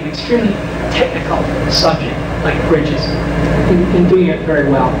photoing an extremely technical subject, like bridges, and doing it very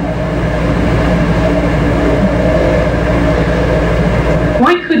well.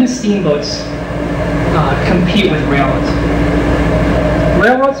 Why couldn't steamboats compete with railroads?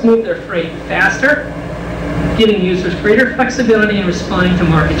 Railroads move their freight faster, giving users greater flexibility in responding to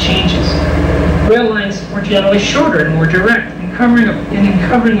market changes. Rail lines were generally shorter and more direct, and in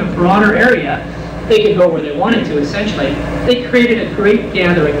covering a broader area, they could go where they wanted to, essentially. They created a great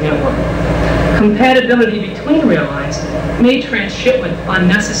gathering network. Compatibility between rail lines made transshipment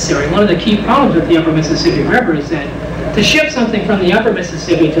unnecessary. One of the key problems with the Upper Mississippi River is that to ship something from the Upper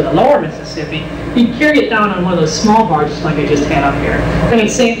Mississippi to the Lower Mississippi, you'd carry it down on one of those small barges like I just had up here. Then in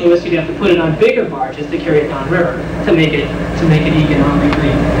St. Louis, you'd have to put it on bigger barges to carry it downriver to make it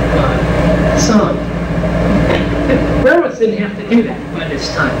economically sound. Railroads didn't have to do that by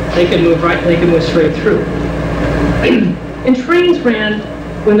this time. They could move right. They could move straight through. And trains ran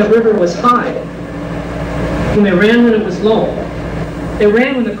when the river was high. And they ran when it was low. They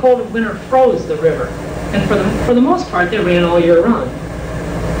ran when the cold of winter froze the river. And for the most part, they ran all year round.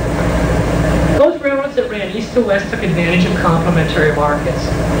 Those railroads that ran east to west took advantage of complementary markets.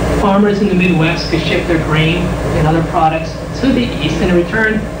 Farmers in the Midwest could ship their grain and other products to the east, and in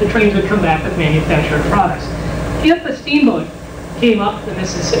return, the trains would come back with manufactured products. If a steamboat came up the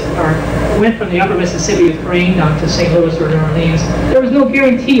Mississippi, or went from the Upper Mississippi with grain down to St. Louis or New Orleans, there was no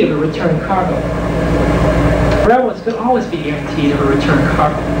guarantee of a return cargo. Railroads could always be guaranteed of a return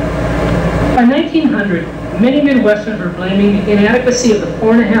cargo. By 1900, many Midwesterners were blaming the inadequacy of the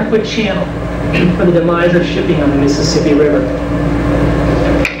 4.5-foot channel for the demise of shipping on the Mississippi River.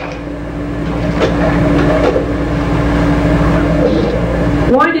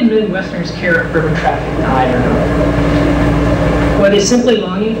 Why did Midwesterners care if river traffic died or not? Were they simply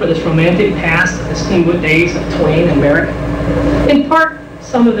longing for this romantic past of the steamboat days of Twain and Merrick? In part,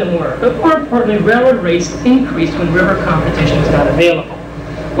 some of them were, but more importantly, railroad rates increased when river competition was not available.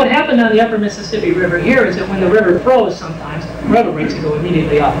 What happened on the Upper Mississippi River here is that when the river froze sometimes, railroad rates would go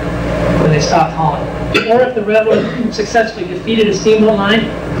immediately up when they stopped hauling. Or if the railroad successfully defeated a steamboat line,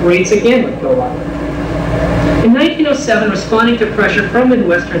 rates again would go up. In 1907, responding to pressure from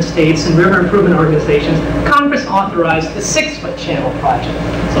Midwestern states and river improvement organizations, Congress authorized the 6-foot channel project.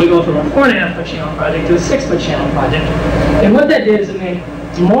 So we go from a 4.5-foot channel project to a 6-foot channel project. And what that did is it meant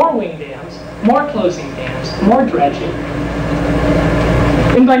more wing dams, more closing dams, more dredging.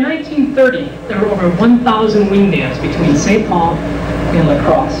 And by 1930, there were over 1,000 wing dams between St. Paul and La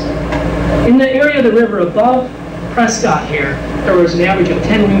Crosse. In the area of the river above Prescott here, there was an average of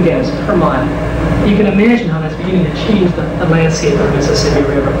 10 wing dams per mile. You can imagine how that's beginning to change the landscape of the Mississippi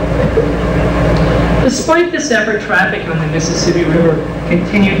River. Despite this effort, traffic on the Mississippi River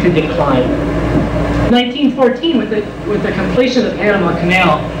continued to decline. In 1914, with the completion of the Panama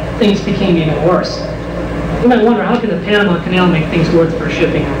Canal, things became even worse. You might wonder, how can the Panama Canal make things worse for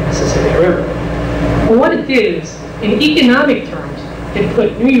shipping on the Mississippi River? Well, what it did is, in economic terms, it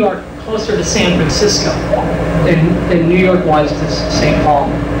put New York closer to San Francisco than New York was to St. Paul.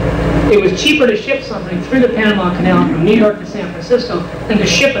 It was cheaper to ship something through the Panama Canal from New York to San Francisco than to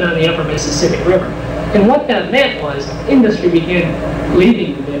ship it on the Upper Mississippi River. And what that meant was industry began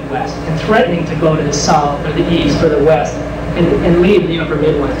leaving the Midwest and threatening to go to the south or the east or the west and leave the Upper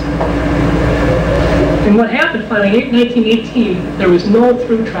Midwest. And what happened finally, in 1918, there was no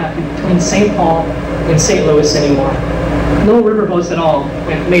through traffic between St. Paul and St. Louis anymore. No riverboats at all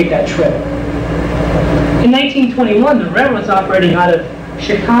made that trip. In 1921, the railroads operating out of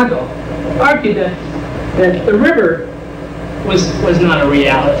Chicago argued that the river was not a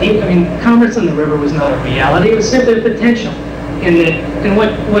reality. I mean, commerce on the river was not a reality. It was simply a potential. And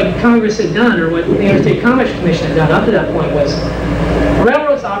what Congress had done, or what the Interstate Commerce Commission had done up to that point, was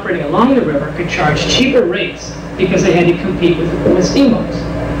railroads operating along the river could charge cheaper rates because they had to compete with steamboats.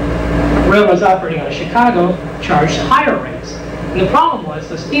 Railroads operating out of Chicago charged higher rates. And the problem was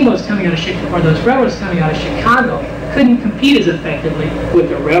those steamboats coming out of Chicago, or those railroads coming out of Chicago, couldn't compete as effectively with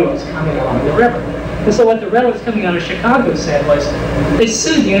the railroads coming along the river. And so what the railroads coming out of Chicago said was, they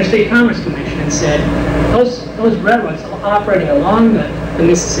sued the Interstate Commerce Commission and said, those railroads operating along the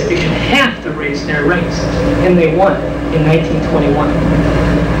Mississippi should have to raise their rates. And they won in 1921.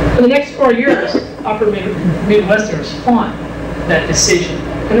 For the next 4 years, Upper Midwesterners fought that decision.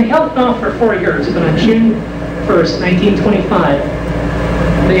 And they held it off for 4 years, but on June 1st,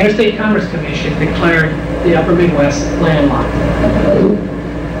 1925, the Interstate Commerce Commission declared the Upper Midwest landlocked.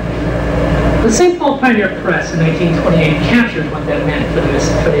 The St. Paul Pioneer Press in 1928 captured what that meant for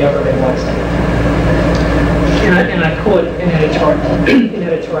the Upper Midwest. And I quote an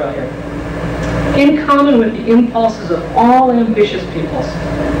editorial here. In common with the impulses of all ambitious peoples,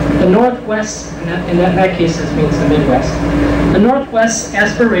 the Northwest, in that case this means the Midwest, the Northwest's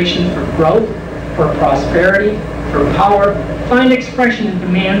aspiration for growth, for prosperity, for power, find expression in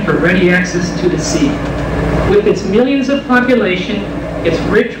demand for ready access to the sea. With its millions of population, its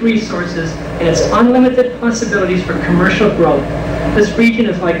rich resources, and its unlimited possibilities for commercial growth, this region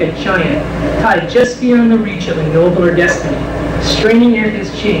is like a giant, tied just beyond the reach of a nobler destiny, straining at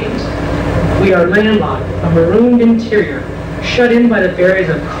his chains. We are landlocked, a marooned interior, shut in by the barriers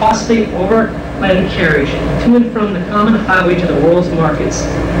of costly overland carriage to and from the common highway to the world's markets,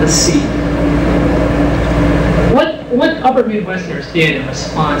 the sea. What upper Midwesterners did in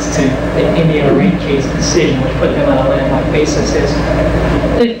response to the Indiana Rate Case decision, which put them on a landlocked basis, is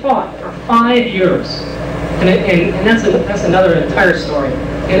they fought for 5 years. And that's another entire story.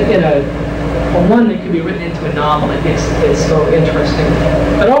 One that could be written into a novel. It's so interesting.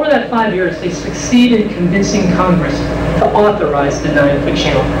 But over that 5 years, they succeeded in convincing Congress to authorize the 9-foot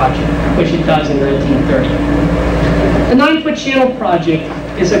channel project, which it does in 1930. The 9-foot channel project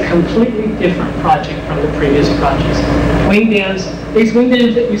is a completely different project from the previous projects. Wing dams, these wing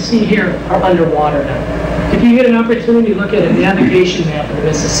dams that you see here are underwater now. If you get an opportunity to look at a navigation map of the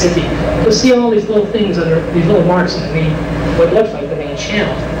Mississippi, you'll see all these little things under these little marks in the main, what looks like the main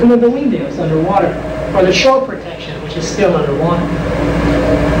channel. And then the wing dams underwater, or the shore protection, which is still underwater.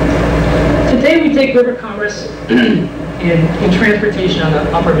 Today we take river commerce in transportation on the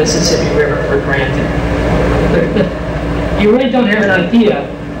upper Mississippi River for granted. You really don't have an idea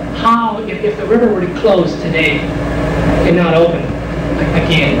how, if the river were to close today and not open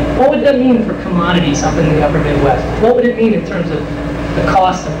again, what would that mean for commodities up in the upper Midwest? What would it mean in terms of the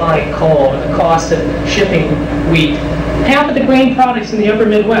cost of buying coal, or the cost of shipping wheat? Half of the grain products in the upper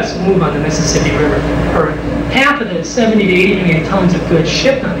Midwest move on the Mississippi River. Or half of the 70 to 80 million tons of goods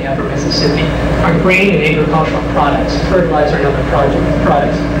shipped on the upper Mississippi are grain and agricultural products, fertilizer and other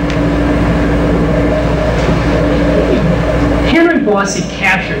products. Henry Bossy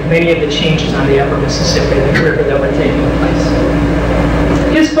captured many of the changes on the upper Mississippi and the river that were taking place.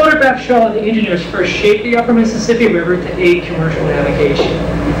 His photographs show how the engineers first shaped the upper Mississippi River to aid commercial navigation.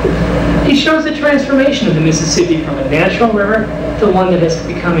 He shows the transformation of the Mississippi from a natural river to one that has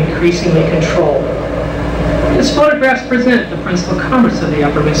become increasingly controlled. His photographs present the principal commerce of the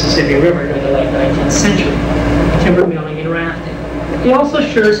upper Mississippi River during the late 19th century, timber milling and rafting. He also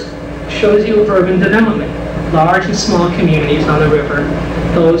shows you urban development, large and small communities on the river,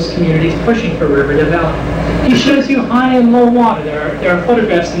 those communities pushing for river development. He shows you high and low water. There are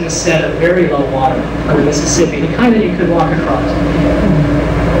photographs in this set of very low water on the Mississippi, the kind that you could walk across.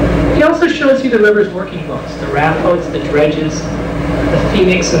 He also shows you the river's working boats, the raft boats, the dredges, the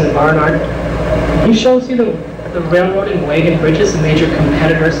Phoenix and the Barnard. He shows you the railroad and wagon bridges, the major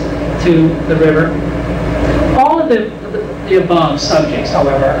competitors to the river. All of the above subjects,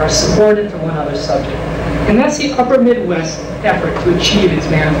 however, are subordinate to one other subject. And that's the upper Midwest effort to achieve its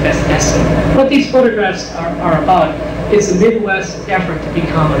manifest destiny. What these photographs are about is the Midwest effort to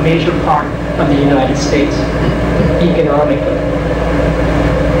become a major part of the United States economically.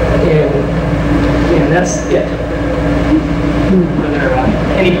 And that's it.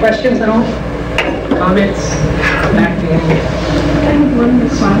 Any questions at all? Comments? Back to Andy. I have one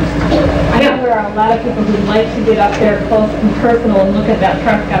response. I know there are a lot of people who like to get up there close and personal and look at that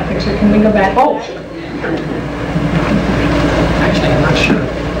Prescott picture. Can we go back? Oh, sure. Actually, I'm not sure.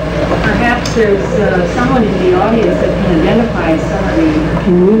 Perhaps there's someone in the audience that can identify some of the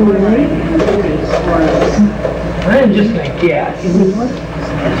activities for us. I'm just going to guess.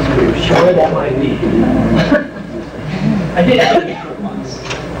 Sure, that might be. I did have a picture once.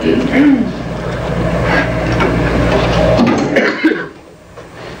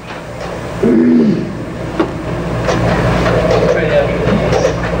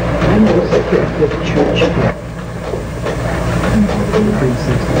 The church.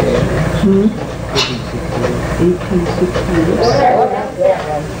 1868.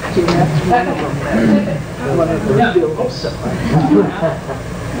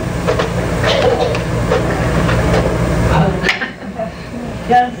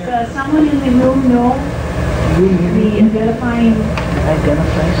 Does someone in the room know the identify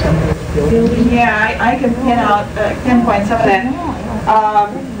some of the buildings? Yeah, I can pinpoint some of that.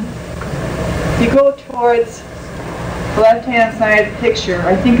 You go towards the left-hand side of the picture.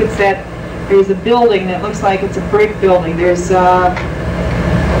 I think it's that there's a building that looks like it's a brick building. There's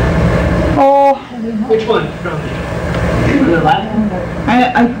which one? From the left?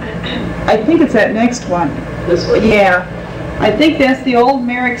 I think it's that next one. This one? Yeah. I think that's the old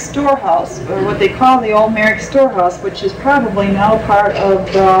Merrick Storehouse, or what they call the old Merrick Storehouse, which is probably now part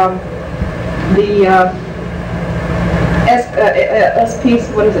of the SP,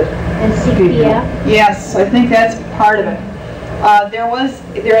 what is it? Encyclopedia. Yes, I think that's part of it.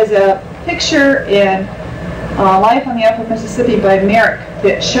 There is a picture in Life on the Upper Mississippi by Merrick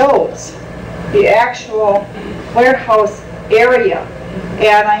that shows the actual warehouse area.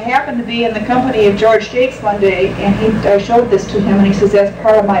 And I happened to be in the company of George Jakes one day, and I showed this to him, and he says, that's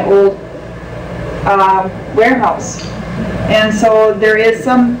part of my old warehouse. And so there is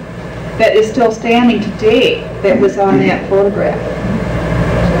some that is still standing today that was on that photograph.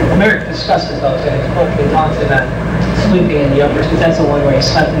 Merrick discusses those in his book. He talks about sleeping in the upper, because that's the one where he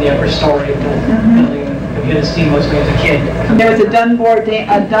slept in the upper story of the building. He had seen most when he was a kid. There was a Dunbar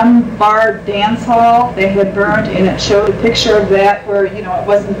dance hall they had burnt, and it showed a picture of that where, you know, it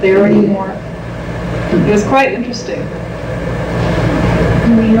wasn't there anymore. It was quite interesting.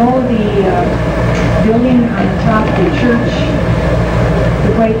 Do we know the building on the top of the church,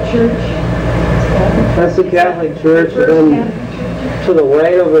 the white church? That's the Catholic Church, and then to the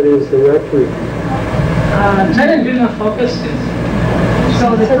right of it is the rectory. Is that a good enough focus? So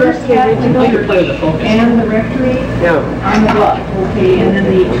the first Catholic Play the focus. and the rectory Yeah. on the left, okay, and then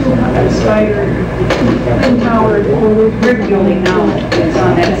the two twin tower brick building now is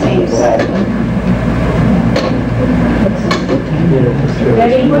on that same side.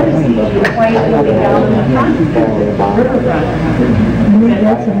 Betty, what is the white building down in the front? Riverfront.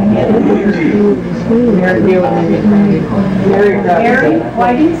 Mary? Well, I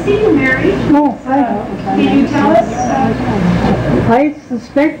didn't see you, Mary. No, Can you tell us? I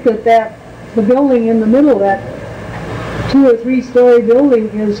suspect that the building in the middle, that 2 or 3 story building,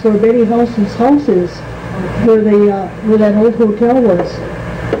 is where Betty Housen's house is, where that old hotel was.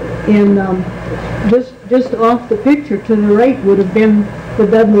 And just off the picture to the right would have been the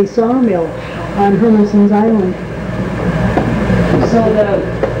Dudley Sawmill on Hermison's Island. So the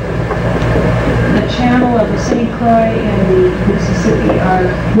channel of the St. Croix and the Mississippi are...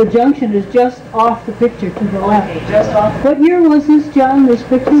 The junction is just off the picture to the left. Okay, just off. What year was this, John, this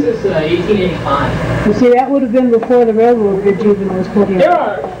picture? This is 1885. You see, that would have been before the railroad bridge even was put in. There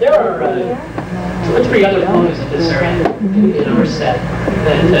are 2 or 3 other photos of this area in our set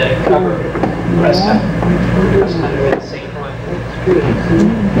that cover Prescott and St. Croix.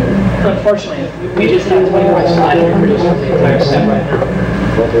 Unfortunately, we just have 25 slides to produce the entire set right now.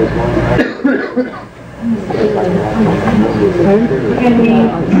 Can we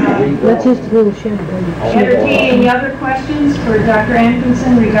That's just a little shed. entertain any other questions for Dr.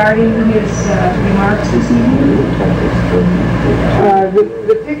 Anfinson regarding his remarks this evening?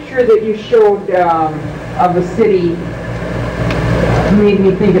 The picture that you showed of the city made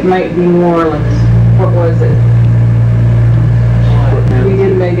me think it might be New Orleans. What was it? We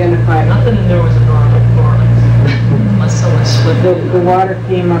didn't identify it. Nothing in there was a New Orleans, unless someone slipped it. The water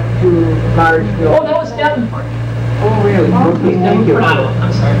came up to Largeville. Oh, that was Davenport. Oh, really? Okay, thank you.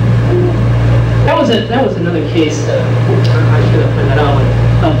 I'm sorry. That was another case. I should have pointed that out.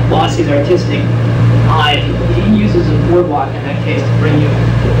 Of Lossie's artistic eye. He uses a boardwalk in that case to bring you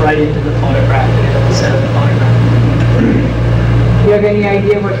right into the photograph and into the center of the photograph. Do you have any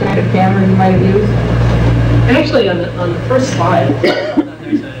idea what kind of camera you might have used? Actually, on the first slide,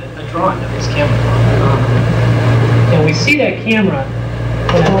 there's a drawing of his camera. And we see that camera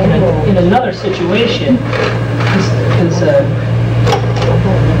in another situation.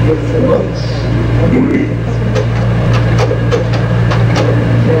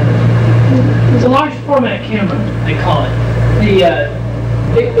 It's a large format camera, they call it.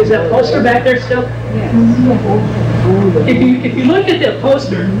 Is that poster back there still? Yes. If you look at that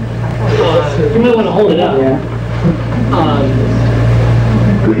poster, you might want to hold it up.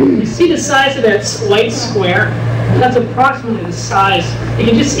 You see the size of that white square? That's approximately the size. You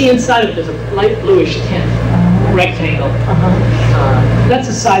can just see inside of it, there's a light bluish tint, rectangle. That's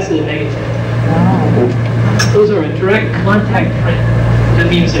the size of the negative. Those are a direct contact print. That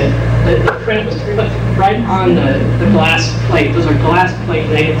means that the print was put right on the glass plate. Those are glass plate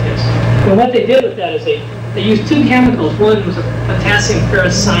negatives. And what they did with that is they used 2 chemicals. One was a potassium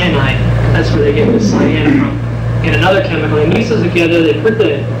ferrocyanide. That's where they get the cyan from. And another chemical. They mixed those together. They put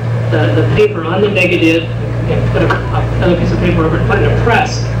the paper on the negative and put another piece of paper over it, put it in a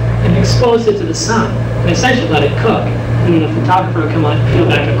press, and exposed it to the sun. And essentially let it cook. And then the photographer would come out and peel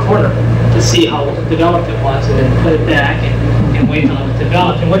back a corner to see how developed it was, and then put it back and wait till it was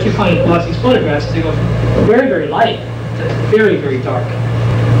developed. And what you find in Blossie's photographs is they go from very, very light to very, very dark.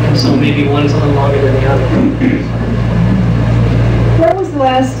 And so maybe one's a little longer than the other. Where was the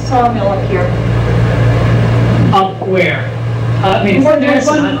last sawmill up here? Up where? Fort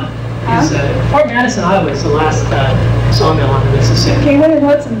Madison, Iowa. Fort Madison, Iowa is the last sawmill on the Mississippi. Okay, when did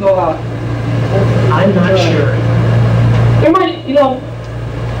Hudson go out? I'm not sure. There might,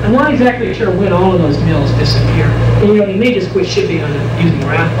 I'm not exactly sure when all of those mills disappear. And, you may just quit shipping on using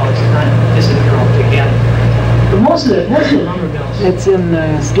raft boats and not disappear altogether. But most of the lumber mills It's in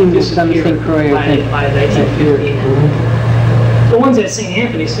Steamboat St. Croix, I think. by 1915. The ones at St.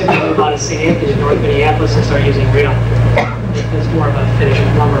 Anthony, simply move out of St. Anthony in North Minneapolis and start using rail. It's more of a finished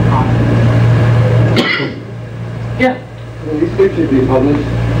lumber product. Yeah. Will these pictures be published?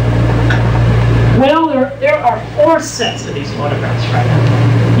 Well, there are 4 sets of these photographs right now.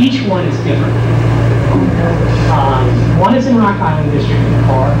 Each one is different. One is in Rock Island District in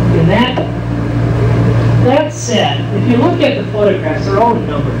Car. And that set, if you look at the photographs, they're all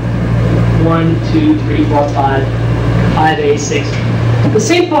numbered. 1, 2, 3, 4, 5, 5A, 6. The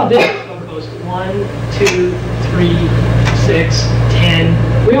St. Paul District goes 1, 2, 3, 6, 10.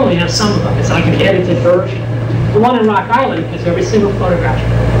 We only have some of them. It's like an edited version. The one in Rock Island has every single photograph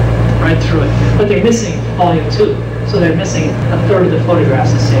right through it. But they're missing volume 2. So they're missing a third of the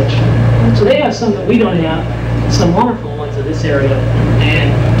photographs essentially. So they have some that we don't have, some wonderful ones of this area,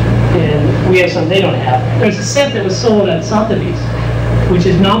 and we have some they don't have. There's a set that was sold at Sotheby's, which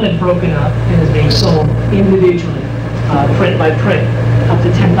has now been broken up and is being sold individually, print by print, up to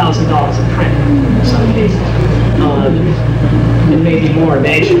 $10,000 a print in some cases. And maybe more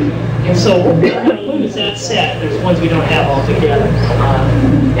eventually. And so we're going to lose that set. There's ones we don't have altogether.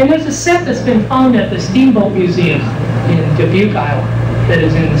 And there's a set that's been found at the Steamboat Museum in Dubuque, Iowa, that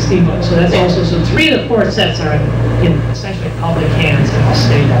is in the steamboat. So that's also, so 3 of the 4 sets are in essentially public hands and will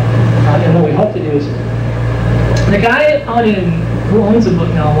stay there. And what we hope to do is, the guy out who owns the book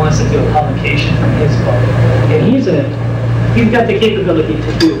now wants to do a publication from his book. And he's got the capability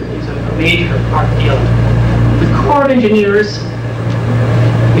to do it. He's a major art dealer. The Corps of Engineers,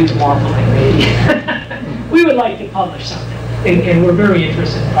 he's waffling maybe. We would like to publish something. And we're very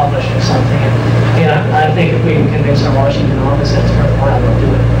interested in publishing something. And I think if we can convince our Washington office that's worthwhile, we'll do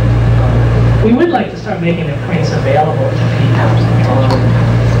it. We would like to start making the prints available to people,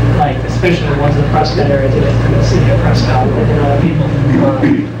 like especially the ones in the Prescott area today, from the city of Prescott and other people.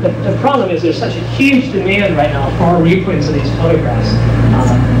 The problem is there's such a huge demand right now for reprints of these photographs.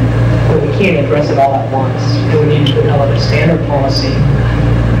 But we can't address it all at once. And we need to develop a standard policy.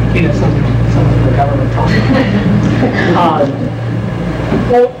 That's something the government talking about.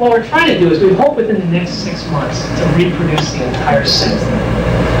 What we're trying to do is we hope within the next 6 months to reproduce the entire set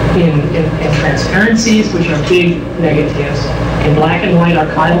in transparencies, which are big negatives, in black and white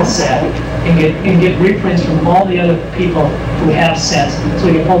archival set, and get reprints from all the other people who have sets, so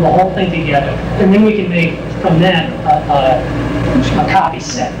we can pull the whole thing together. And then we can make from that a copy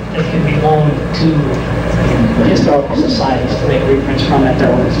set that can be loaned to historical societies to make reprints from at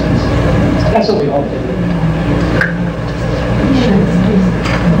their own expense. That's what we hope to do.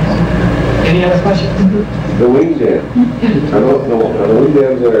 Any other questions? The wing dam. I don't know. The wing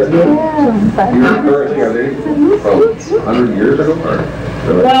dams are currently, are they from 100 years ago? Or?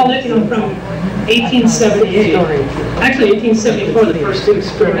 Well, from 1878. Actually, 1874, the first 2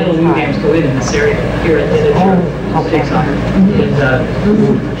 experimental wing dams go in this area here at the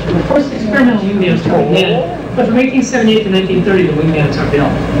the first experimental wing dams go in. But from 1878 to 1930, the wing dams are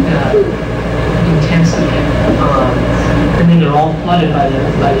built intensely. And then they're all flooded by the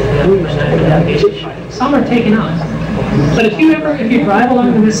navigation. Some are taken out. But if you drive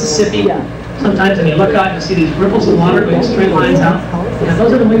along the Mississippi, sometimes when you look out, you see these ripples of water going straight lines out. Yeah,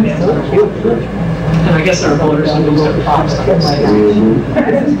 those are the wing dams. And I guess there are voters who lose their props on this. I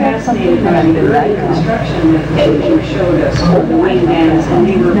was fascinated by the construction that you showed us, all the wing dams, and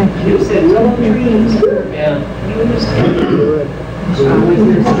you said willow trees were used.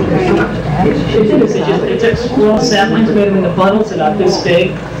 It took squirrel saplings, made them into bundles about this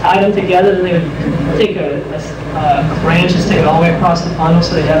big, tied them together, and they would take a branch and stick it all the way across the bundle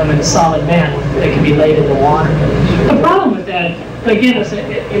so they have them in a solid band that can be laid in the water. The problem with that, again,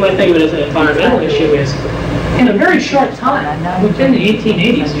 you might think of it as an environmental issue, is in a very short time, within the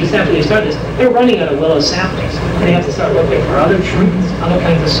 1880s, just after they started this, they're running out of willow saplings. They have to start looking for other trees, other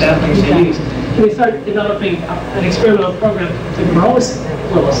kinds of saplings to use. So we started developing an experimental program to grow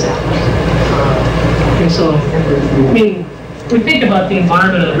willow saplings. And so, I mean, we think about the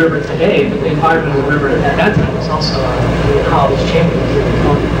environment of the river today, but the environment of the river at that time was also how it was changing.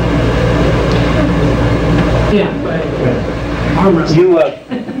 Yeah, but arm wrestling.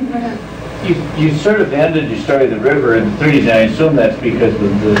 You sort of ended your story of the river in the 30s, and I assume that's because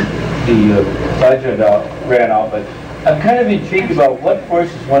the budget ran out, but I'm kind of intrigued about what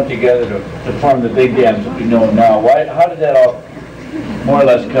forces went together to form the big dams that we know now. How did that all more or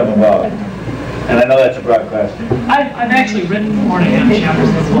less come about? And I know that's a broad question. I've actually written 4.5 chapters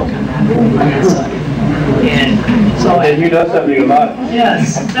of the book on that. you know something about.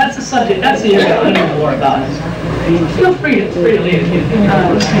 Yes, that's the subject. That's the area I know more about. Feel free to leave.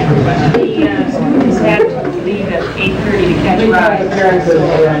 The students have to leave at 8:30 to catch a ride. So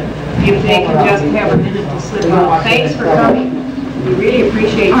if they can just have a minute to slip out. Thanks for coming. We really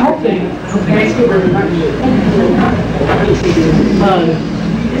appreciate you. Thank you very much.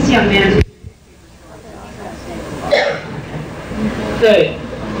 This young man.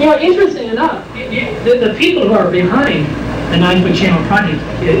 Interesting enough, the people who are behind the 9-foot channel project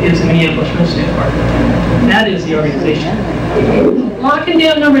is the Minneapolis Real Estate Department. That is the organization. Lock and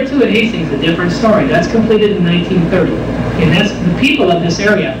Dam number 2 at Hastings, a different story. That's completed in 1930. And that's the people of this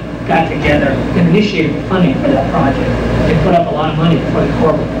area got together and initiated the funding for that project. They put up a lot of money for the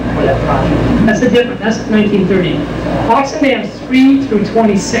Corps for that project. That's the difference. That's 1930. Locks and Dams 3 through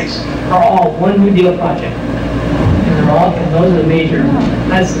 26 are all one New Deal project. And those are the major,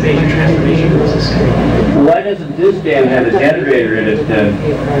 that's the major transformation of the Mississippi. Why doesn't this dam have a generator in it then?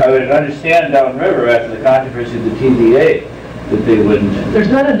 I would understand downriver after the controversy of the TVA that they wouldn't. There's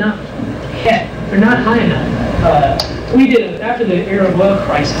not enough yet. They're not high enough. We did, after the Arab oil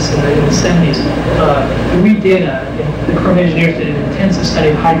crisis in the 70s, we did, the Corps of Engineers did an intensive study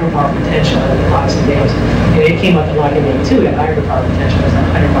of hydropower potential in the locks and dams. And it came up in Lock and Dam 2 at hydropower potential. There's a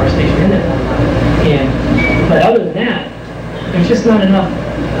hydropower station in it. But other than that, there's just not enough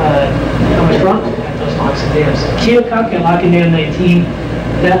how much rock at those locks and dams. Keokuk at Lock and Dam 19,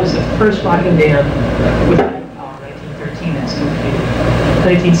 that was the first lock and dam with hydropower, 1913, that's completed.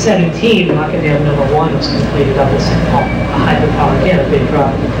 1917, Lock and Dam number 1 was completed up in St. Paul, a hydropower, again, a big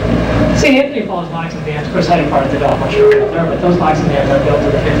drop. St. Anthony Falls locks and dams, of course, hydropower developed much earlier there, but those locks and dams are built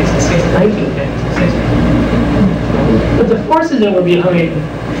in the 50s and 60s, 1950s and 60s. But the forces that were behind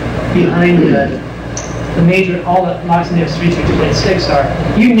the major, all the locks and dams 3 through 26 are,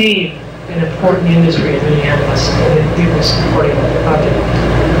 you name an important industry in Minneapolis, and it was supporting the project.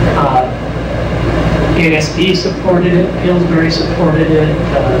 NSB supported it, Pillsbury supported it,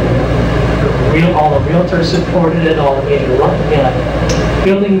 all the realtors supported it, all the major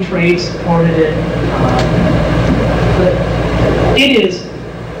building trades supported it. But it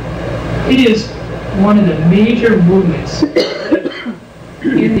is one of the major movements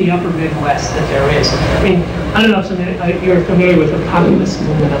in the upper Midwest that there is. I mean, I don't know if you're familiar with the populist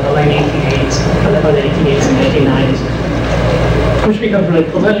movement of the late 1880s, or the 1880s and 1890s. Which becomes really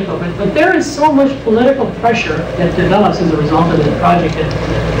political, but there is so much political pressure that develops as a result of this project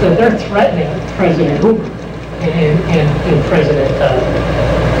that they're threatening President Hoover and President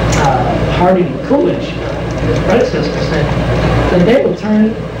Harding Coolidge, his predecessors, that they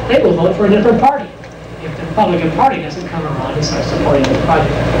will vote for a different party if the Republican Party doesn't come around and start supporting this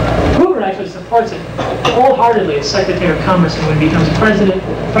project. Hoover actually supports it wholeheartedly as Secretary of Commerce, and when he becomes president,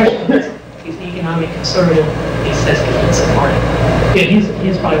 he's an economic conservative. He says he can support it. Yeah,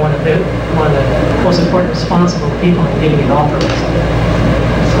 he's probably one of the most important, responsible people in giving it offer. So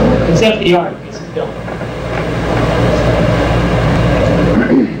it's FDR who gets it built.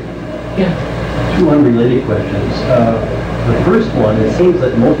 Yeah. Two unrelated questions. The first one, it seems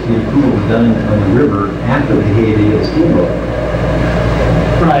that most of the improvement was done on the river after the heyday of the steamboat.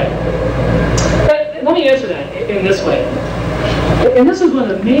 Right. Let me answer that in this way. And this is one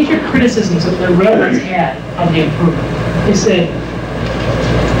of the major criticisms that the railroads had of the improvement. They said,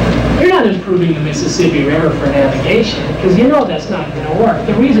 you're not improving the Mississippi River for navigation, because you know that's not going to work.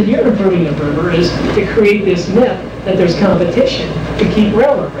 The reason you're improving the river is to create this myth that there's competition to keep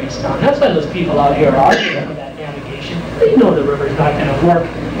railroad rates down. That's why those people out here are arguing for that navigation. They know the river's not going to work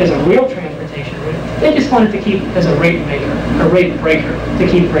as a real transportation route. They just want it to keep as a rate maker, a rate breaker, to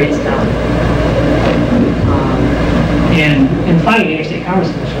keep rates down. And finally, the Interstate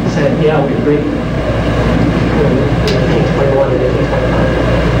Commerce Commission said, yeah, we agree. 1821 and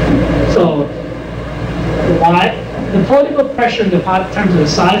 1825. So, why? The political pressure in terms of the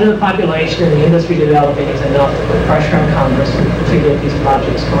size of the population and the industry developing is enough to put pressure on Congress to get these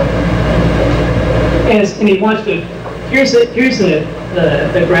projects going. And he wants to, here's the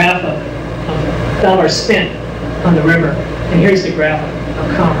graph of dollars spent on the river, and here's the graph of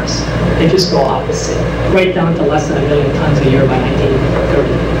commerce. They just go opposite, right down to less than 1 million tons a year by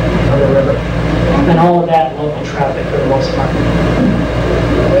 1930 on the river. And all of that local traffic for the most part.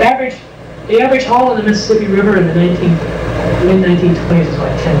 The average haul on the Mississippi River in the mid-1920s is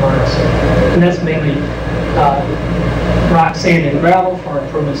like 10 miles. And that's mainly rock, sand, and gravel for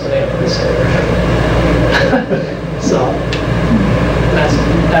improvements that they have to consider. So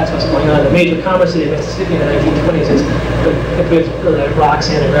that's what's going on. The major commerce of the Mississippi in the 1920s is the rock,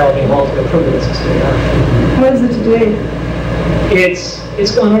 sand, and gravel being hauled to improve the Mississippi. What is it today?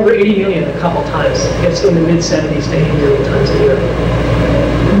 It's gone over 80 million a couple times. It's in the mid-70s to 80 million tons a year.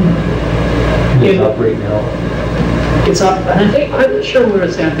 It's up right now. It's up, and I'm not sure where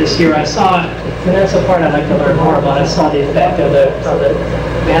it's at this year. I saw, and that's the part I'd like to learn more about. I saw the effect of the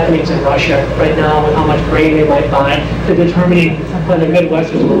happenings in Russia right now with how much grain they might buy to determining whether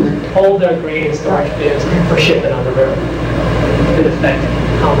Midwesterners will hold their grain in storage bins for shipment on the river. It could affect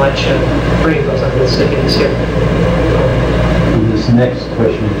how much grain goes on the Mississippi this year. This next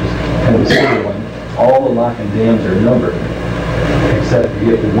question is just kind of a simple one. All the lock and dams are numbered, except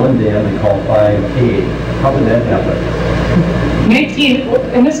you get the one dam they call 5A. How did that happen?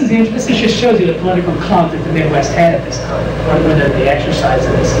 And this just shows you the political clout that the Midwest had at this time, whether they exercised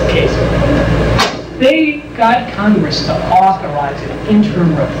in this case. They got Congress to authorize an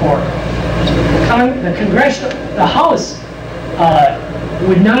interim report. The House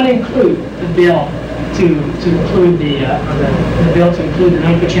would not include the bill to include the bill to include the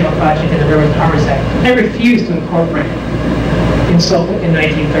Norfolk Channel Project in the River Powers Act. They refused to incorporate it in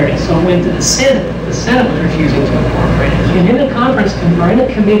 1930. So it went to the Senate. The Senate was refusing to incorporate it. And in a conference or in a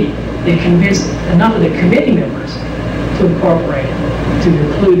committee, they convinced enough of the committee members to incorporate it, to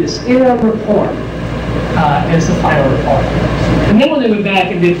include this interim report as the final report. And then when they went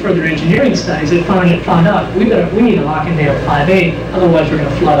back and did further engineering studies, they found out we need to lock in dam 5A, otherwise we're going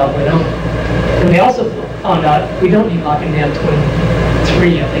to flood out Wyoming. And they also found out we don't need lock in dam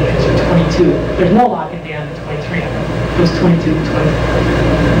 23, I think, or 22. There's no lock in dam 23. It was 22, 24.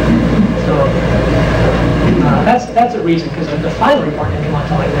 So that's a reason, because the final report didn't come out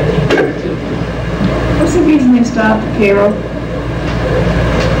until like 1932. What's the reason they stopped the Cairo?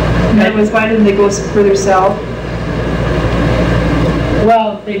 In other words, why didn't they go further south?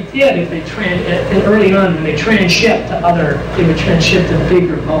 Well, they did if they early on when they transshipped to they would tranship to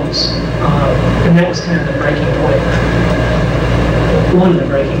bigger boats, and that was kind of the breaking point. One of the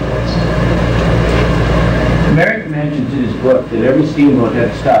breaking points. Merrick mentions in his book that every steamboat had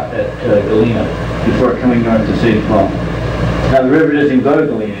to stop at Galena before coming north to St. Paul. Now the river doesn't go to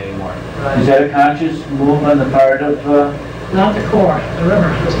Galena anymore. Right. Is that a conscious move on the part of? Not the core, the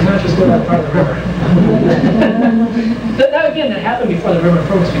river. It's not just go that part of the river. that again, that happened before the river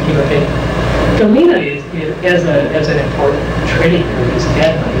improvements became a thing. Galena is as an important trading route is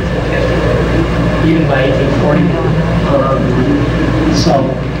dead by 1850, even by 1840. So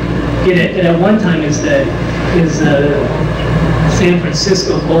it at one time is San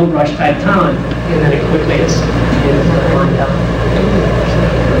Francisco gold rush type town, and then it quickly is burned down.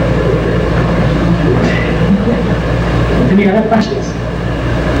 Any other questions?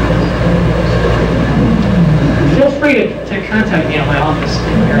 Feel free to contact me at my office.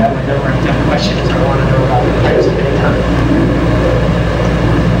 Here I have my number if you have questions or want to know about the players at any time.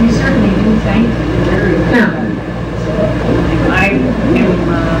 We certainly do thank you very much. I am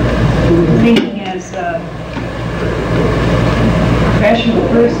thinking as a professional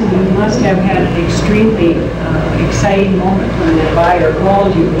person, you must have had an extremely exciting moment when the buyer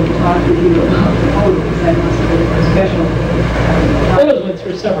called you and talked with you about the boat, because that must have been a special. Those went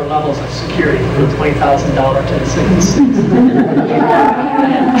through several levels of security, from $20,000 to the 66.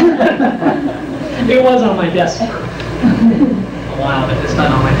 It was on my desk for a while, but it's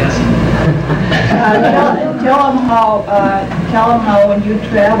not on my desk. Tell them how when you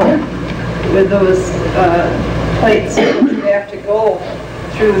travel with those plates, you have to go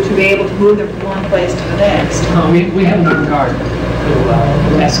through to be able to move them from one place to the next. We have an armed guard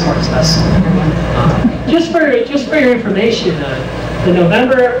who escorts us. Just for your information, the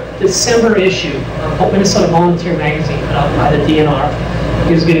November-December issue of Minnesota Volunteer Magazine, put out by the DNR,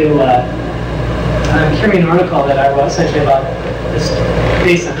 is going to carry an article that I wrote essentially about this,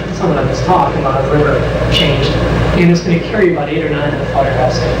 based on some of this talk about the river change, and it's going to carry about 8 or 9 of the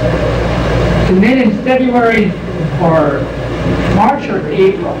photographs. And then in February or March or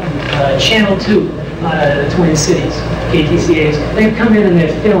April, Channel 2, the Twin Cities, KTCAs, they've come in and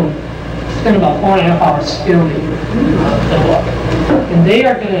they've spent about 4.5 hours filming the book. And they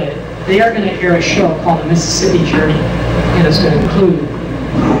are going to air a show called The Mississippi Journey, and it's going to include a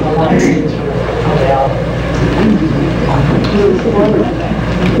lot of scenes from the album. Look forward to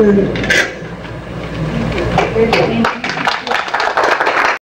that.